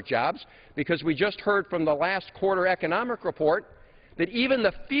is going to hurt jobs, because we just heard from the last quarter economic report that even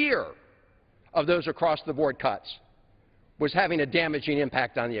the fear of those across-the-board cuts was having a damaging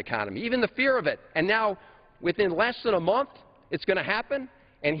impact on the economy, even the fear of it. And now, within less than a month, it's going to happen,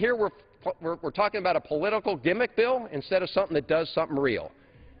 and here we're talking about a political gimmick bill instead of something that does something real,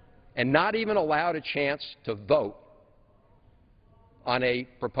 and not even allowed a chance to vote on a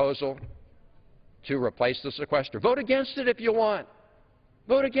proposal to replace the sequester. Vote against it if you want.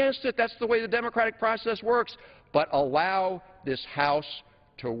 Vote against it. That's the way the democratic process works. But allow this House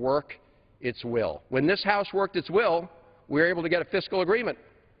to work its will. When this House worked its will, we were able to get a fiscal agreement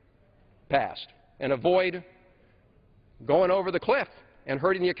passed and avoid going over the cliff and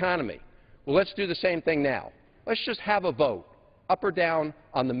hurting the economy. Well, let's do the same thing now. Let's just have a vote, up or down,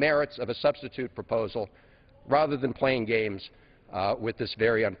 on the merits of a substitute proposal, rather than playing games with this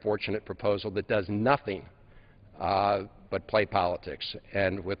very unfortunate proposal that does nothing but play politics.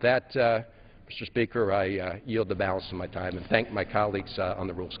 And with that, Mr. Speaker, I yield the balance of my time and thank my colleagues on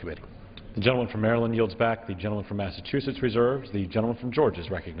the Rules Committee. The gentleman from Maryland yields back. The gentleman from Massachusetts reserves. The gentleman from Georgia is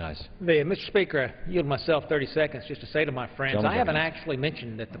recognized. Mr. Speaker, I yield myself 30 seconds just to say to my friends, I haven't actually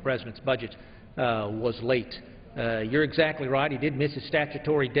mentioned that the President's budget was late. You're exactly right. He did miss his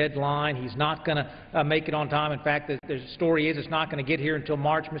statutory deadline. He's not going to make it on time. In fact, the story is it's not going to get here until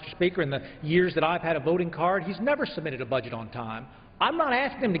March, Mr. Speaker. In the years that I've had a voting card, he's never submitted a budget on time. I'm not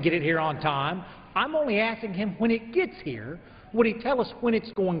asking him to get it here on time. I'm only asking him, when it gets here, would he tell us when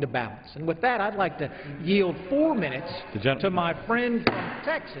it's going to balance? And with that, I'd like to yield 4 minutes to my friend from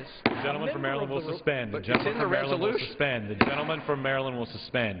Texas. The gentleman from Maryland will suspend. The gentleman from Maryland will suspend. The gentleman from Maryland will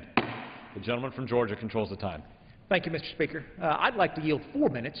suspend. The gentleman from Georgia controls the time. Thank you, Mr. Speaker. I'd like to yield 4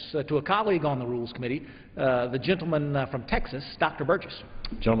 minutes to a colleague on the Rules Committee, the gentleman from Texas, Dr. Burgess.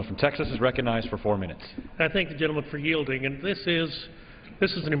 The gentleman from Texas is recognized for 4 minutes. I thank the gentleman for yielding, and this is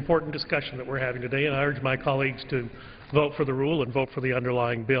an important discussion that we're having today, and I urge my colleagues to vote for the rule and vote for the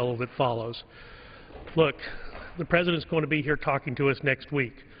underlying bill that follows. Look, the President's going to be here talking to us next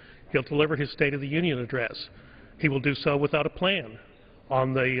week. He'll deliver his State of the Union address. He will do so without a plan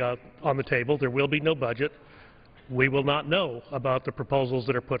on the table. There will be no budget. We will not know about the proposals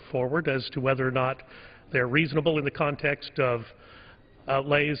that are put forward as to whether or not they're reasonable in the context of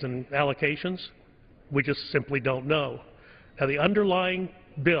outlays and allocations. We just simply don't know. Now, the underlying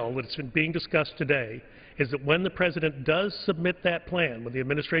bill that's being discussed today is that when the President does submit that plan, when the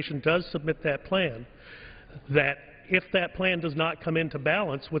administration does submit that plan, that if that plan does not come into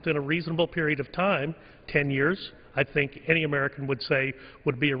balance within a reasonable period of time, 10 years, I think any American would say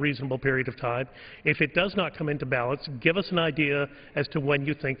would be a reasonable period of time. If it does not come into balance, give us an idea as to when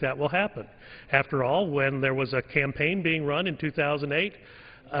you think that will happen. After all, when there was a campaign being run in 2008,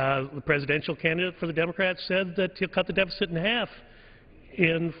 the presidential candidate for the Democrats said that he'll cut the deficit in half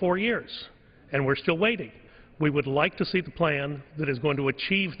in 4 years, and we're still waiting. We would like to see the plan that is going to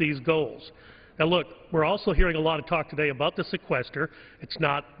achieve these goals. Now, look, we're also hearing a lot of talk today about the sequester. It's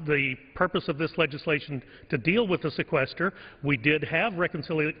not the purpose of this legislation to deal with the sequester. We did have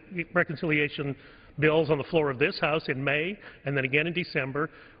reconciliation bills on the floor of this House in May and then again in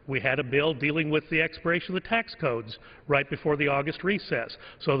December. We had a bill dealing with the expiration of the tax codes right before the August recess.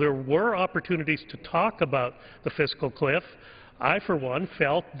 So there were opportunities to talk about the fiscal cliff. I, for one,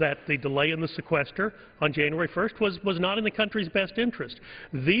 felt that the delay in the sequester on January 1st was not in the country's best interest.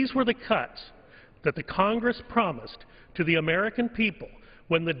 These were the cuts that the Congress promised to the American people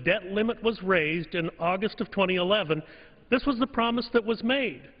when the debt limit was raised in August of 2011. This was the promise that was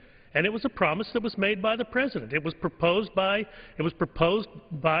made, and it was a promise that was made by the President. It was proposed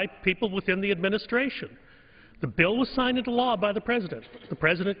by people within the administration. The bill was signed into law by the President. The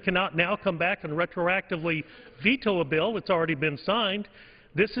President cannot now come back and retroactively veto a bill that's already been signed.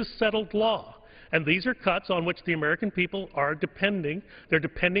 This is settled law. And these are cuts on which the American people are depending. They're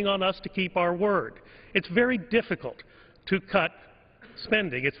depending on us to keep our word. It's very difficult to cut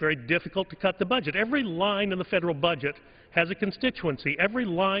spending. It's very difficult to cut the budget. Every line in the federal budget has a constituency. Every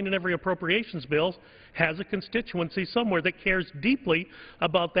line in every appropriations bill has a constituency somewhere that cares deeply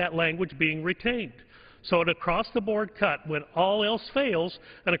about that language being retained. So an across-the-board cut, when all else fails,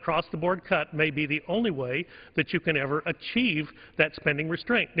 an across-the-board cut may be the only way that you can ever achieve that spending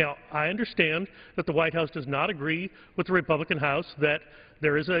restraint. Now, I understand that the White House does not agree with the Republican House that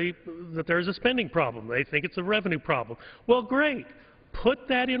there is a spending problem. They think it's a revenue problem. Well, great. Put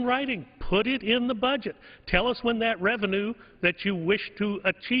that in writing. Put it in the budget. Tell us when that revenue that you wish to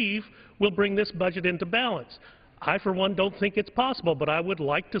achieve will bring this budget into balance. I, for one, don't think it's possible, but I would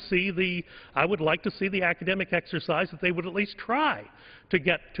like to see the academic exercise that they would at least try to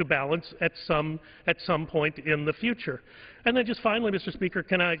get to balance at some point in the future. And then just finally, Mr. Speaker,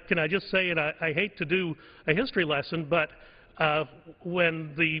 can I just say, and I hate to do a history lesson, but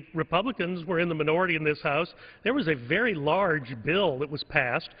when the Republicans were in the minority in this House, there was a very large bill that was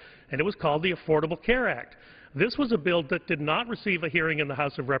passed, and it was called the Affordable Care Act. This was a bill that did not receive a hearing in the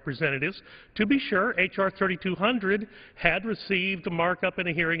House of Representatives. To be sure, H.R. 3200 had received a markup and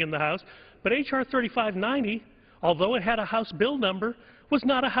a hearing in the House, but H.R. 3590, although it had a House bill number, was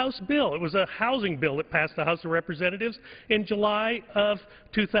not a House bill. It was a housing bill that passed the House of Representatives in July of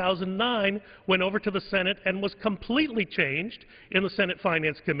 2009, went over to the Senate and was completely changed in the Senate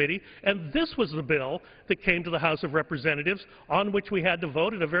Finance Committee. And this was the bill that came to the House of Representatives, on which we had to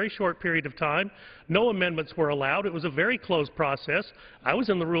vote in a very short period of time. No amendments were allowed. It was a very closed process. I was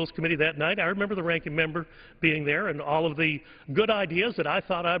in the Rules Committee that night. I remember the ranking member being there, and all of the good ideas that I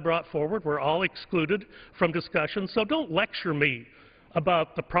thought I brought forward were all excluded from discussion. So don't lecture me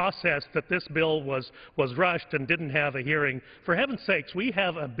about the process that this bill was rushed and didn't have a hearing. For heaven's sakes, we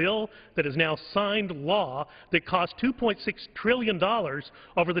have a bill that is now signed law that costs $2.6 trillion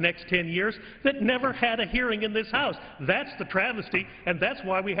over the next 10 years that never had a hearing in this House. That's the travesty, and that's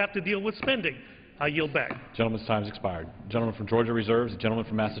why we have to deal with spending. I yield back. Gentleman's time has expired. The gentleman from Georgia reserves. The gentleman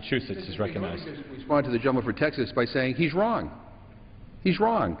from Massachusetts is recognized. Let me just respond to the gentleman from Texas by saying he's wrong. He's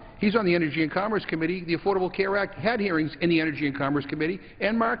wrong. He's on the Energy and Commerce Committee. The Affordable Care Act had hearings in the Energy and Commerce Committee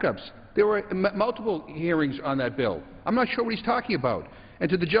and markups. There were multiple hearings on that bill. I'm not sure what he's talking about. And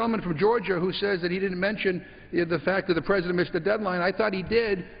to the gentleman from Georgia who says that he didn't mention the fact that the President missed the deadline, I thought he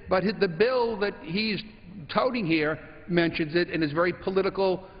did, but the bill that he's touting here mentions it in his very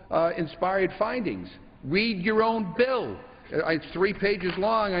political inspired findings. Read your own bill. It's 3 pages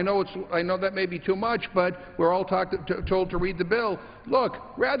long. I know that may be too much, but we're all told to read the bill. Look,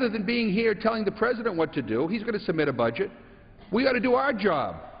 rather than being here telling the President what to do, he's going to submit a budget. We ought to do our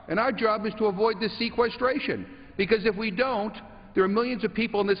job, and our job is to avoid this sequestration. Because if we don't, there are millions of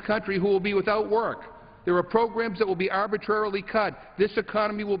people in this country who will be without work. There are programs that will be arbitrarily cut. This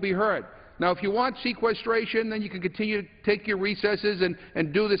economy will be hurt. Now, if you want sequestration, then you can continue to take your recesses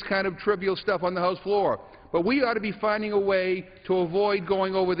and do this kind of trivial stuff on the House floor. But we ought to be finding a way to avoid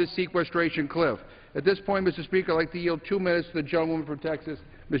going over this sequestration cliff. At this point, Mr. Speaker, I'd like to yield 2 minutes to the gentlewoman from Texas,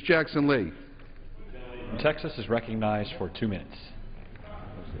 Ms. Jackson Lee. Texas is recognized for 2 minutes.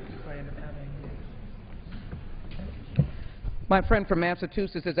 My friend from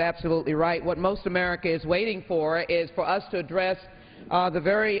Massachusetts is absolutely right. What most America is waiting for is for us to address the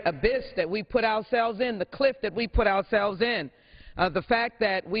very abyss that we put ourselves in, the cliff that we put ourselves in. The fact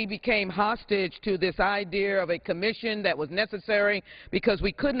that we became hostage to this idea of a commission that was necessary because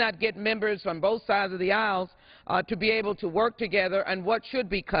we could not get members from both sides of the aisles to be able to work together on what should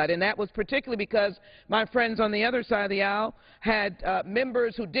be cut. And that was particularly because my friends on the other side of the aisle had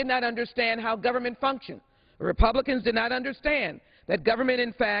members who did not understand how government functioned. Republicans did not understand that government,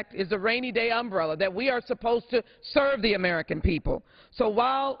 in fact, is a rainy day umbrella, that we are supposed to serve the American people. So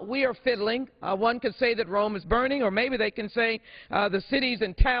while we are fiddling, one could say that Rome is burning, or maybe they can say the cities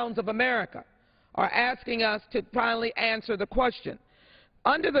and towns of America are asking us to finally answer the question.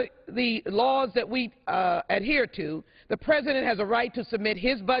 Under the laws that we adhere to, the President has a right to submit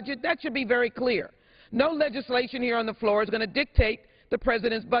his budget. That should be very clear. No legislation here on the floor is going to dictate the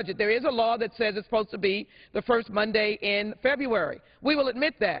President's budget. There is a law that says it's supposed to be the first Monday in February. We will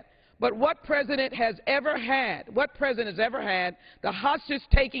admit that. But what President has ever had, the hostage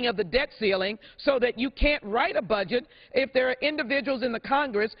taking of the debt ceiling so that you can't write a budget if there are individuals in the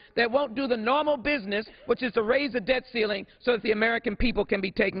Congress that won't do the normal business, which is to raise the debt ceiling so that the American people can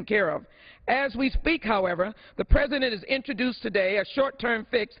be taken care of. As we speak, however, the President has introduced today a short-term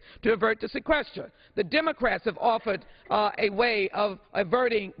fix to avert the sequester. The Democrats have offered a way of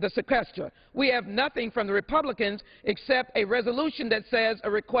averting the sequester. We have nothing from the Republicans except a resolution that says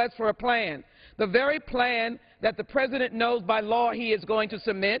a request for a plan. The very plan that the President knows by law he is going to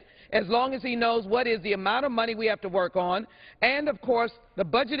submit, as long as he knows what is the amount of money we have to work on. And, of course, the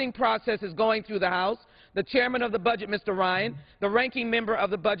budgeting process is going through the House. The chairman of the budget, Mr. Ryan, the ranking member of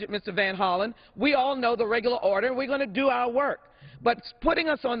the budget, Mr. Van Hollen. We all know the regular order, and we're going to do our work. But putting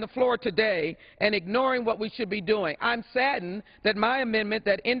us on the floor today and ignoring what we should be doing, I'm saddened that my amendment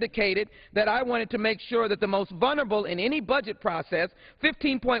that indicated that I wanted to make sure that the most vulnerable in any budget process,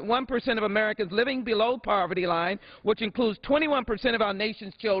 15.1% of Americans living below poverty line, which includes 21% of our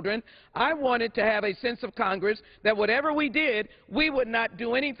nation's children, I wanted to have a sense of Congress that whatever we did, we would not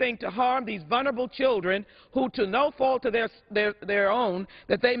do anything to harm these vulnerable children who, to no fault of their own,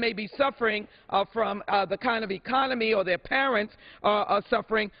 that they may be suffering from the kind of economy or their parents are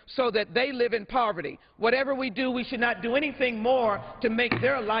suffering, so that they live in poverty. Whatever we do, we should not do anything more to make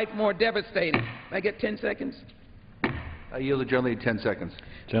their life more devastating. May I get 10 seconds? I yield the gentleman 10 seconds.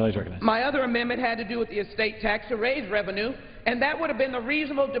 Gentleman is recognized. My other amendment had to do with the estate tax to raise revenue, and that would have been a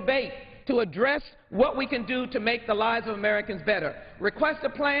reasonable debate to address what we can do to make the lives of Americans better. Request a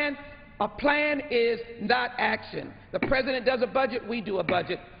plan. A plan is not action. The President does a budget, we do a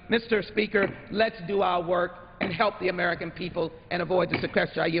budget. Mr. Speaker, let's do our work and help the American people and avoid the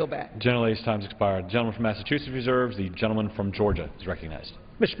sequester. I yield back. General Lee's time has expired. The gentleman from Massachusetts reserves. The gentleman from Georgia is recognized.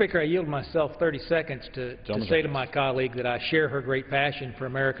 Mr. Speaker, I yield myself 30 seconds to say to my colleague that I share her great passion for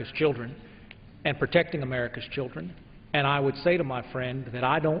America's children and protecting America's children. And I would say to my friend that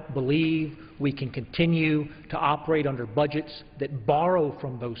I don't believe we can continue to operate under budgets that borrow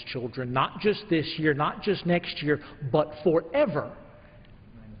from those children, not just this year, not just next year, but forever,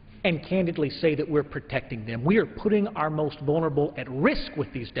 and candidly say that we're protecting them. We are putting our most vulnerable at risk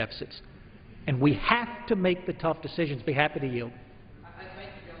with these deficits, and we have to make the tough decisions. Be happy to yield. I thank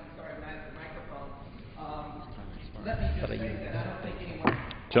you, gentleman. Sorry, I'm at the microphone. Let me just say that I don't think anyone...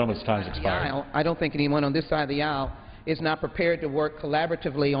 Gentleman's time has expired. I don't think anyone on this side of the aisle is not prepared to work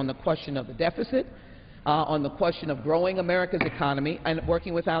collaboratively on the question of the deficit, on the question of growing America's economy and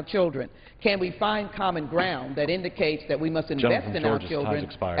working with our children. Can we find common ground that indicates that we must invest in our children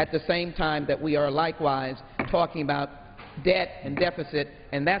at the same time that we are likewise talking about debt and deficit,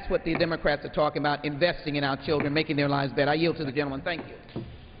 and that's what the Democrats are talking about, investing in our children, making their lives better. I yield to the gentleman. Thank you.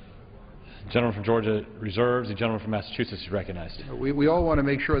 The gentleman from Georgia reserves. The gentleman from Massachusetts is recognized. We all want to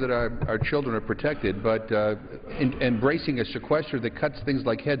make sure that our children are protected, but embracing a sequester that cuts things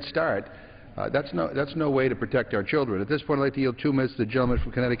like Head Start, that's no way to protect our children. At this point, I'd like to yield 2 minutes to the gentleman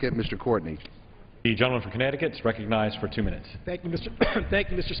from Connecticut, Mr. Courtney. The gentleman from Connecticut is recognized for 2 minutes. Thank you,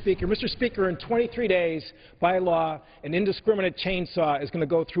 Mr. Speaker. Mr. Speaker, in 23 days, by law, an indiscriminate chainsaw is going to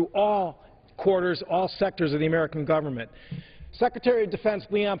go through all quarters, all sectors of the American government. Secretary of Defense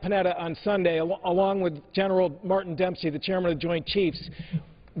Leon Panetta on Sunday, along with General Martin Dempsey, the Chairman of the Joint Chiefs,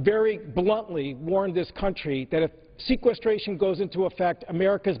 very bluntly warned this country that if sequestration goes into effect,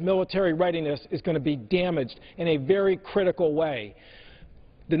 America's military readiness is going to be damaged in a very critical way.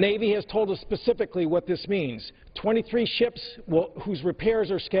 The Navy has told us specifically what this means. 23 ships whose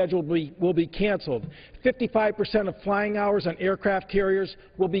repairs are scheduled will be canceled. 55% of flying hours on aircraft carriers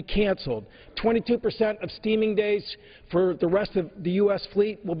will be canceled. 22% of steaming days for the rest of the U.S.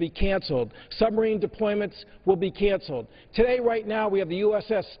 fleet will be canceled. Submarine deployments will be canceled. Today, right now, we have the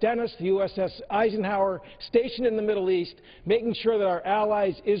USS Stennis, the USS Eisenhower stationed in the Middle East, making sure that our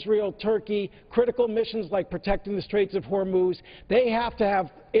allies, Israel, Turkey, critical missions like protecting the Straits of Hormuz, they have to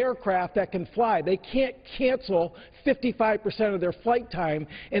have aircraft that can fly. They can't cancel 55% of their flight time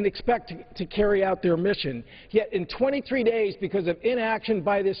and expect to carry out their mission. Yet in 23 days, because of inaction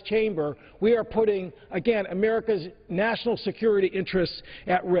by this chamber, we are putting, again, America's national security interests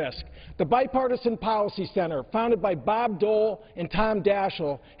at risk. The Bipartisan Policy Center, founded by Bob Dole and Tom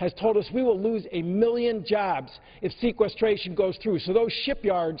Daschle, has told us we will lose 1 million jobs if sequestration goes through. So those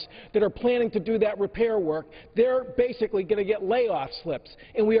shipyards that are planning to do that repair work, they're basically going to get layoff slips.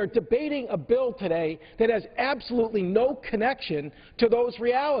 And we are debating a bill today that has absolutely no connection to those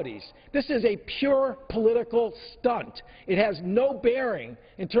realities. This is a pure political stunt. It has no bearing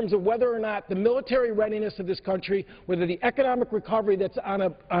in terms of whether or not the military readiness of this country, whether the economic recovery that's on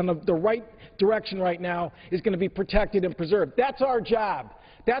the right direction right now is going to be protected and preserved. That's our job.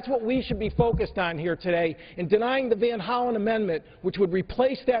 That's what we should be focused on here today. And denying the Van Hollen Amendment, which would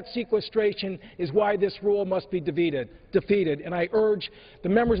replace that sequestration, is why this rule must be defeated. And I urge the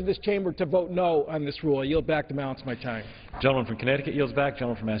members of this chamber to vote no on this rule. I yield back the balance of my time. Gentleman from Connecticut yields back.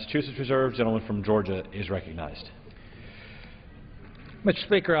 Gentleman from Massachusetts reserves. Gentleman from Georgia is recognized. Mr.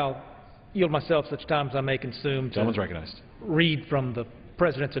 Speaker, I'll yield myself such time as I may consume Gentleman's recognized. Read from the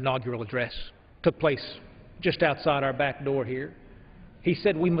President's inaugural address. Took place just outside our back door here. He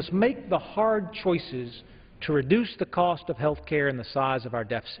said we must make the hard choices to reduce the cost of health care and the size of our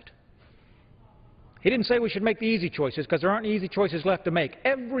deficit. He didn't say we should make the easy choices, because there aren't easy choices left to make.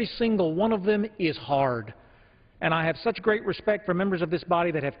 Every single one of them is hard. And I have such great respect for members of this body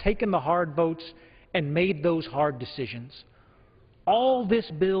that have taken the hard votes and made those hard decisions. All this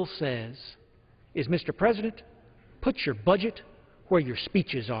bill says is, Mr. President, put your budget where your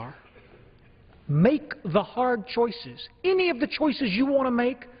speeches are. Make the hard choices, any of the choices you want to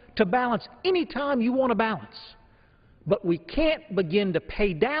make to balance any time you want to balance. But we can't begin to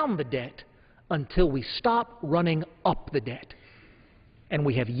pay down the debt until we stop running up the debt. And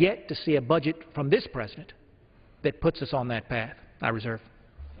we have yet to see a budget from this president that puts us on that path. I reserve.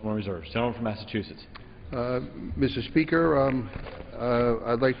 One reserves. Gentleman from Massachusetts. Mr. Speaker,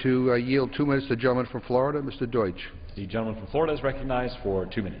 I'd like to yield 2 minutes to the gentleman from Florida, Mr. Deutsch. The gentleman from Florida is recognized for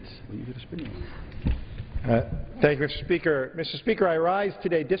 2 minutes. Thank you, Mr. Speaker. Mr. Speaker, I rise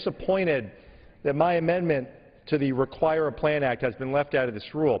today disappointed that my amendment to the Require a Plan Act has been left out of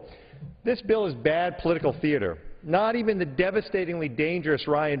this rule. This bill is bad political theater. Not even the devastatingly dangerous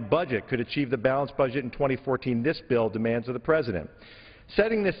Ryan budget could achieve the balanced budget in 2014 this bill demands of the President.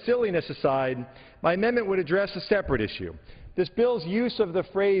 Setting this silliness aside, my amendment would address a separate issue. This bill's use of the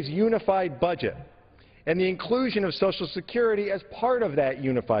phrase unified budget and the inclusion of Social Security as part of that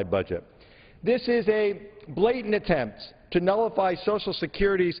unified budget. This is a blatant attempt to nullify Social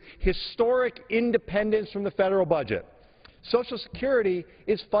Security's historic independence from the federal budget. Social Security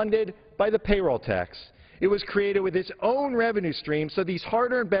is funded by the payroll tax. It was created with its own revenue stream, so these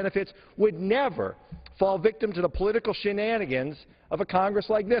hard-earned benefits would never fall victim to the political shenanigans of a Congress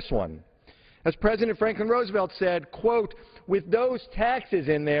like this one. As President Franklin Roosevelt said, quote, "With those taxes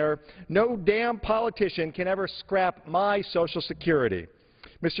in there, no damn politician can ever scrap my Social Security."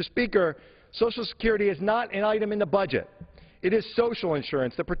 Mr. Speaker, Social Security is not an item in the budget. It is social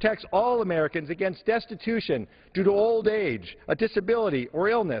insurance that protects all Americans against destitution due to old age, a disability, or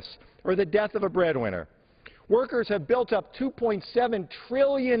illness, or the death of a breadwinner. Workers have built up $2.7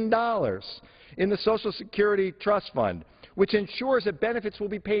 trillion in the Social Security Trust Fund, which ensures that benefits will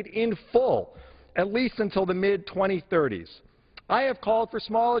be paid in full, at least until the mid-2030s. I have called for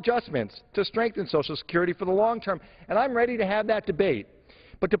small adjustments to strengthen Social Security for the long term, and I'm ready to have that debate.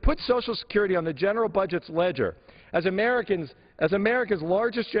 But to put Social Security on the general budget's ledger as America's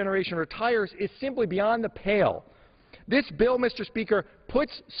largest generation retires is simply beyond the pale. This bill, Mr. Speaker,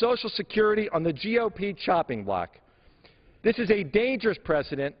 puts Social Security on the GOP chopping block. This is a dangerous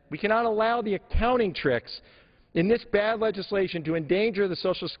precedent. We cannot allow the accounting tricks in this bad legislation to endanger the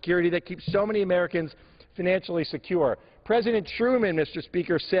Social Security that keeps so many Americans financially secure. President Truman, Mr.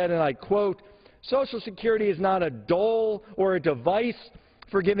 Speaker, said, and I quote, "Social Security is not a dole or a device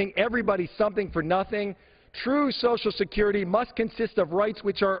for giving everybody something for nothing. True Social Security must consist of rights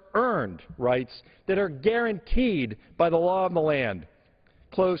which are earned rights that are guaranteed by the law of the land."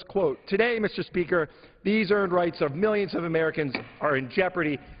 Close quote. Today, Mr. Speaker, these earned rights of millions of Americans are in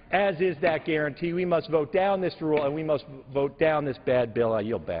jeopardy, as is that guarantee. We must vote down this rule, and we must vote down this bad bill. I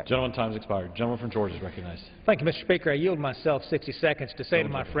yield back. Gentleman, time's expired. Gentleman from Georgia is recognized. Thank you, Mr. Speaker. I yield myself 60 seconds to say to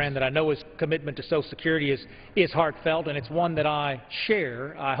my friend that I know his commitment to Social Security is heartfelt, and it's one that I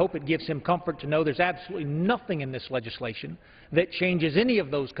share. I hope it gives him comfort to know there's absolutely nothing in this legislation that changes any of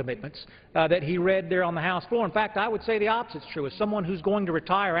those commitments that he read there on the House floor. In fact, I would say the opposite is true. As someone who's going to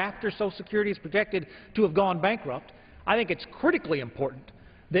retire after Social Security is projected to have gone bankrupt, I think it's critically important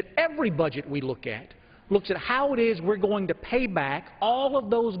that every budget we look at looks at how it is we're going to pay back all of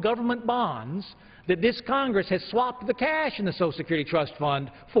those government bonds that this Congress has swapped the cash in the Social Security Trust Fund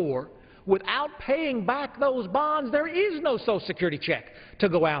for. Without paying back those bonds, there is no Social Security check to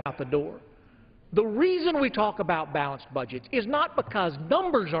go out the door. The reason we talk about balanced budgets is not because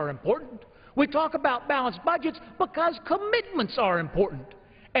numbers are important. We talk about balanced budgets because commitments are important.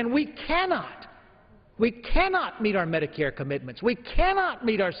 And we cannot meet our Medicare commitments. We cannot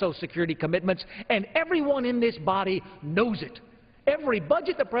meet our Social Security commitments, and everyone in this body knows it. Every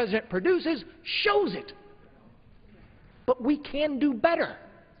budget the President produces shows it. But we can do better,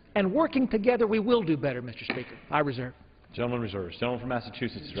 and working together we will do better, Mr. Speaker. I reserve. Gentleman reserves. Gentleman from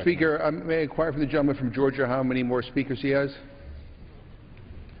Massachusetts is recognized. Speaker, may I inquire from the gentleman from Georgia how many more speakers he has?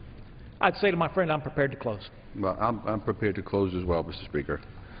 I'd say to my friend I'm prepared to close. Well, I'm prepared to close as well, Mr. Speaker.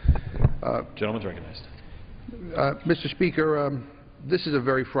 Gentleman's recognized. Mr. Speaker, this is a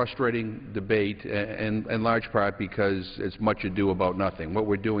very frustrating debate, in large part because it's much ado about nothing. What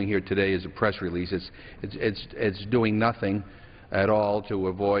we're doing here today is a press release. It's doing nothing at all to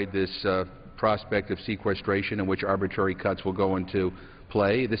avoid this prospect of sequestration in which arbitrary cuts will go into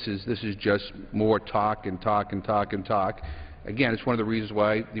play. This is just more talk and talk and talk and talk. Again, it's one of the reasons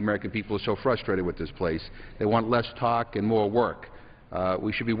why the American people are so frustrated with this place. They want less talk and more work.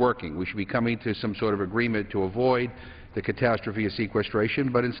 We should be working. We should be coming to some sort of agreement to avoid the catastrophe of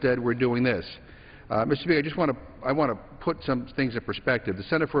sequestration, but instead we're doing this. Mr. Speaker, I want to put some things in perspective. The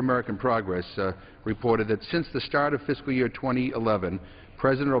Center for American Progress reported that since the start of fiscal year 2011,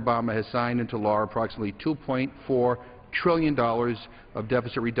 President Obama has signed into law approximately $2.4 trillion of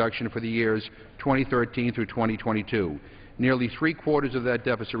deficit reduction for the years 2013 through 2022. Nearly three-quarters of that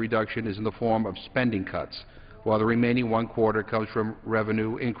deficit reduction is in the form of spending cuts, while the remaining one-quarter comes from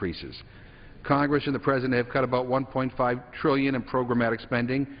revenue increases. Congress and the President have cut about $1.5 trillion in programmatic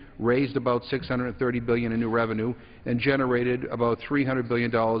spending, raised about $630 billion in new revenue, and generated about $300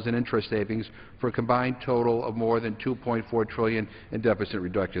 billion in interest savings for a combined total of more than $2.4 trillion in deficit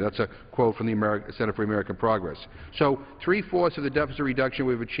reduction. That's a quote from the Center for American Progress. So three-fourths of the deficit reduction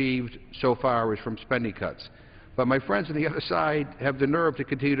we've achieved so far is from spending cuts. But my friends on the other side have the nerve to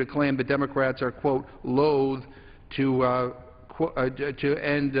continue to claim that Democrats are, quote, loath to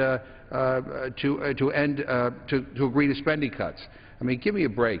agree to spending cuts. I mean, give me a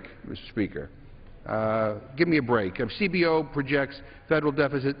break, Mr. Speaker. Give me a break. CBO projects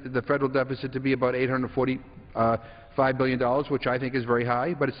the federal deficit to be about $845 billion, which I think is very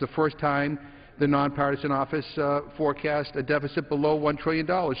high, but it's the first time the nonpartisan office forecast a deficit below $1 trillion.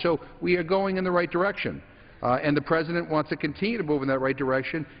 So we are going in the right direction. And the President wants to continue to move in that right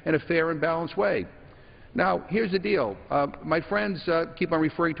direction in a fair and balanced way. Now, here's the deal. My friends keep on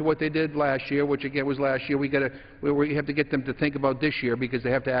referring to what they did last year, which again was last year. We have to get them to think about this year because they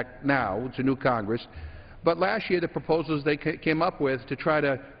have to act now. It's a new Congress. But last year, the proposals they came up with to try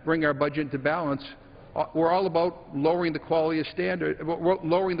to bring our budget into balance were all about lowering the quality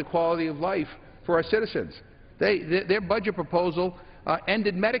of life for our citizens. Their budget proposal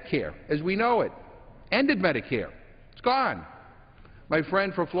ended Medicare as we know it. Ended Medicare. It's gone. My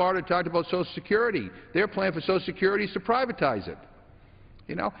friend from Florida talked about Social Security. Their plan for Social Security is to privatize it.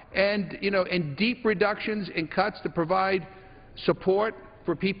 And deep reductions and cuts to provide support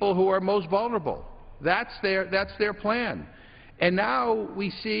for people who are most vulnerable. That's their plan. And now we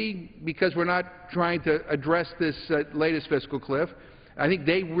see, because we're not trying to address this latest fiscal cliff, I think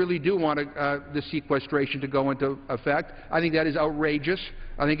they really do want the sequestration to go into effect. I think that is outrageous.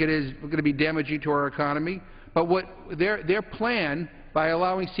 I think it is going to be damaging to our economy. But what their plan, by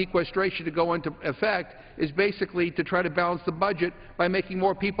allowing sequestration to go into effect, is basically to try to balance the budget by making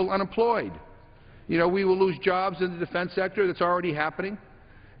more people unemployed. We will lose jobs in the defense sector. That's already happening.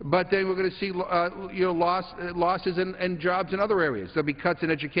 But then we're going to see losses in jobs in other areas. There'll be cuts in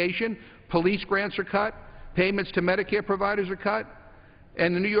education. Police grants are cut. Payments to Medicare providers are cut.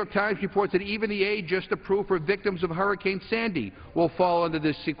 And the New York Times reports that even the aid just approved for victims of Hurricane Sandy will fall under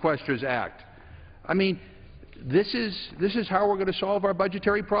this Sequesters Act. I mean, this is how we're going to solve our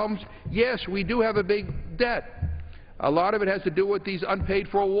budgetary problems? Yes, we do have a big debt. A lot of it has to do with these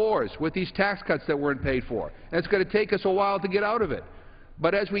unpaid-for wars, with these tax cuts that weren't paid for. And it's going to take us a while to get out of it.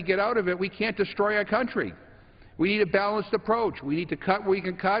 But as we get out of it, we can't destroy our country. We need a balanced approach. We need to cut where we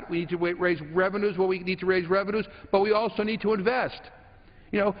can cut. We need to raise revenues where we need to raise revenues. But we also need to invest.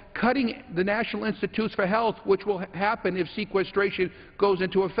 Cutting the National Institutes for Health, which will happen if sequestration goes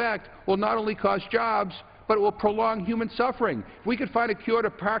into effect, will not only cost jobs, but it will prolong human suffering. If we could find a cure to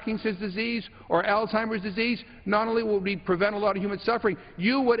Parkinson's disease or Alzheimer's disease, not only will we prevent a lot of human suffering,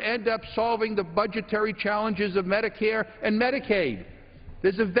 you would end up solving the budgetary challenges of Medicare and Medicaid.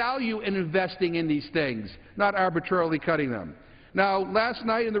 There's a value in investing in these things, not arbitrarily cutting them. Now, last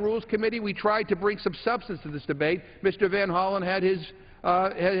night in the Rules Committee, we tried to bring some substance to this debate. Mr. Van Hollen had his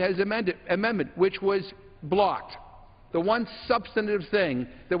amendment, which was blocked. The one substantive thing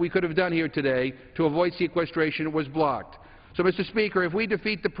that we could have done here today to avoid sequestration was blocked. So, Mr. Speaker, if we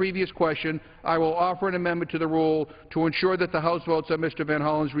defeat the previous question, I will offer an amendment to the rule to ensure that the House votes on Mr. Van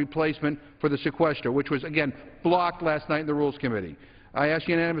Hollen's replacement for the sequester, which was, again, blocked last night in the Rules Committee. I ask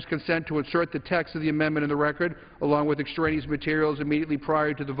unanimous consent to insert the text of the amendment in the record, along with extraneous materials immediately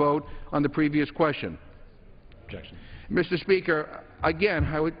prior to the vote on the previous question. Objection. Mr. Speaker, again,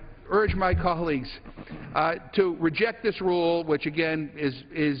 I would urge my colleagues to reject this rule, which again is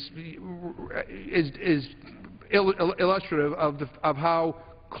illustrative of how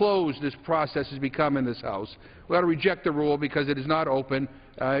closed this process has become in this House. We ought to reject the rule because it is not open.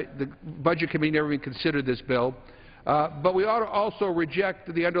 The Budget Committee never even considered this bill. But we ought to also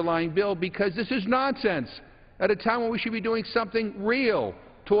reject the underlying bill because this is nonsense at a time when we should be doing something real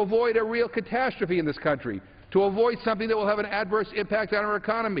to avoid a real catastrophe in this country, to avoid something that will have an adverse impact on our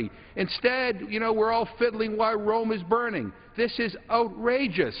economy. Instead, we're all fiddling while Rome is burning. This is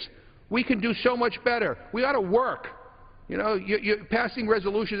outrageous. We can do so much better. We ought to work. You're passing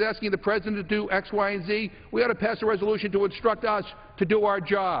resolutions asking the President to do X, Y, and Z. We ought to pass a resolution to instruct us to do our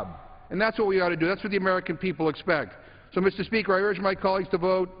job. And that's what we ought to do. That's what the American people expect. So, Mr. Speaker, I urge my colleagues to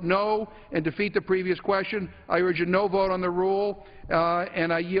vote no and defeat the previous question. I urge a no vote on the rule,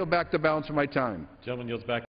 and I yield back the balance of my time. Gentleman yields back.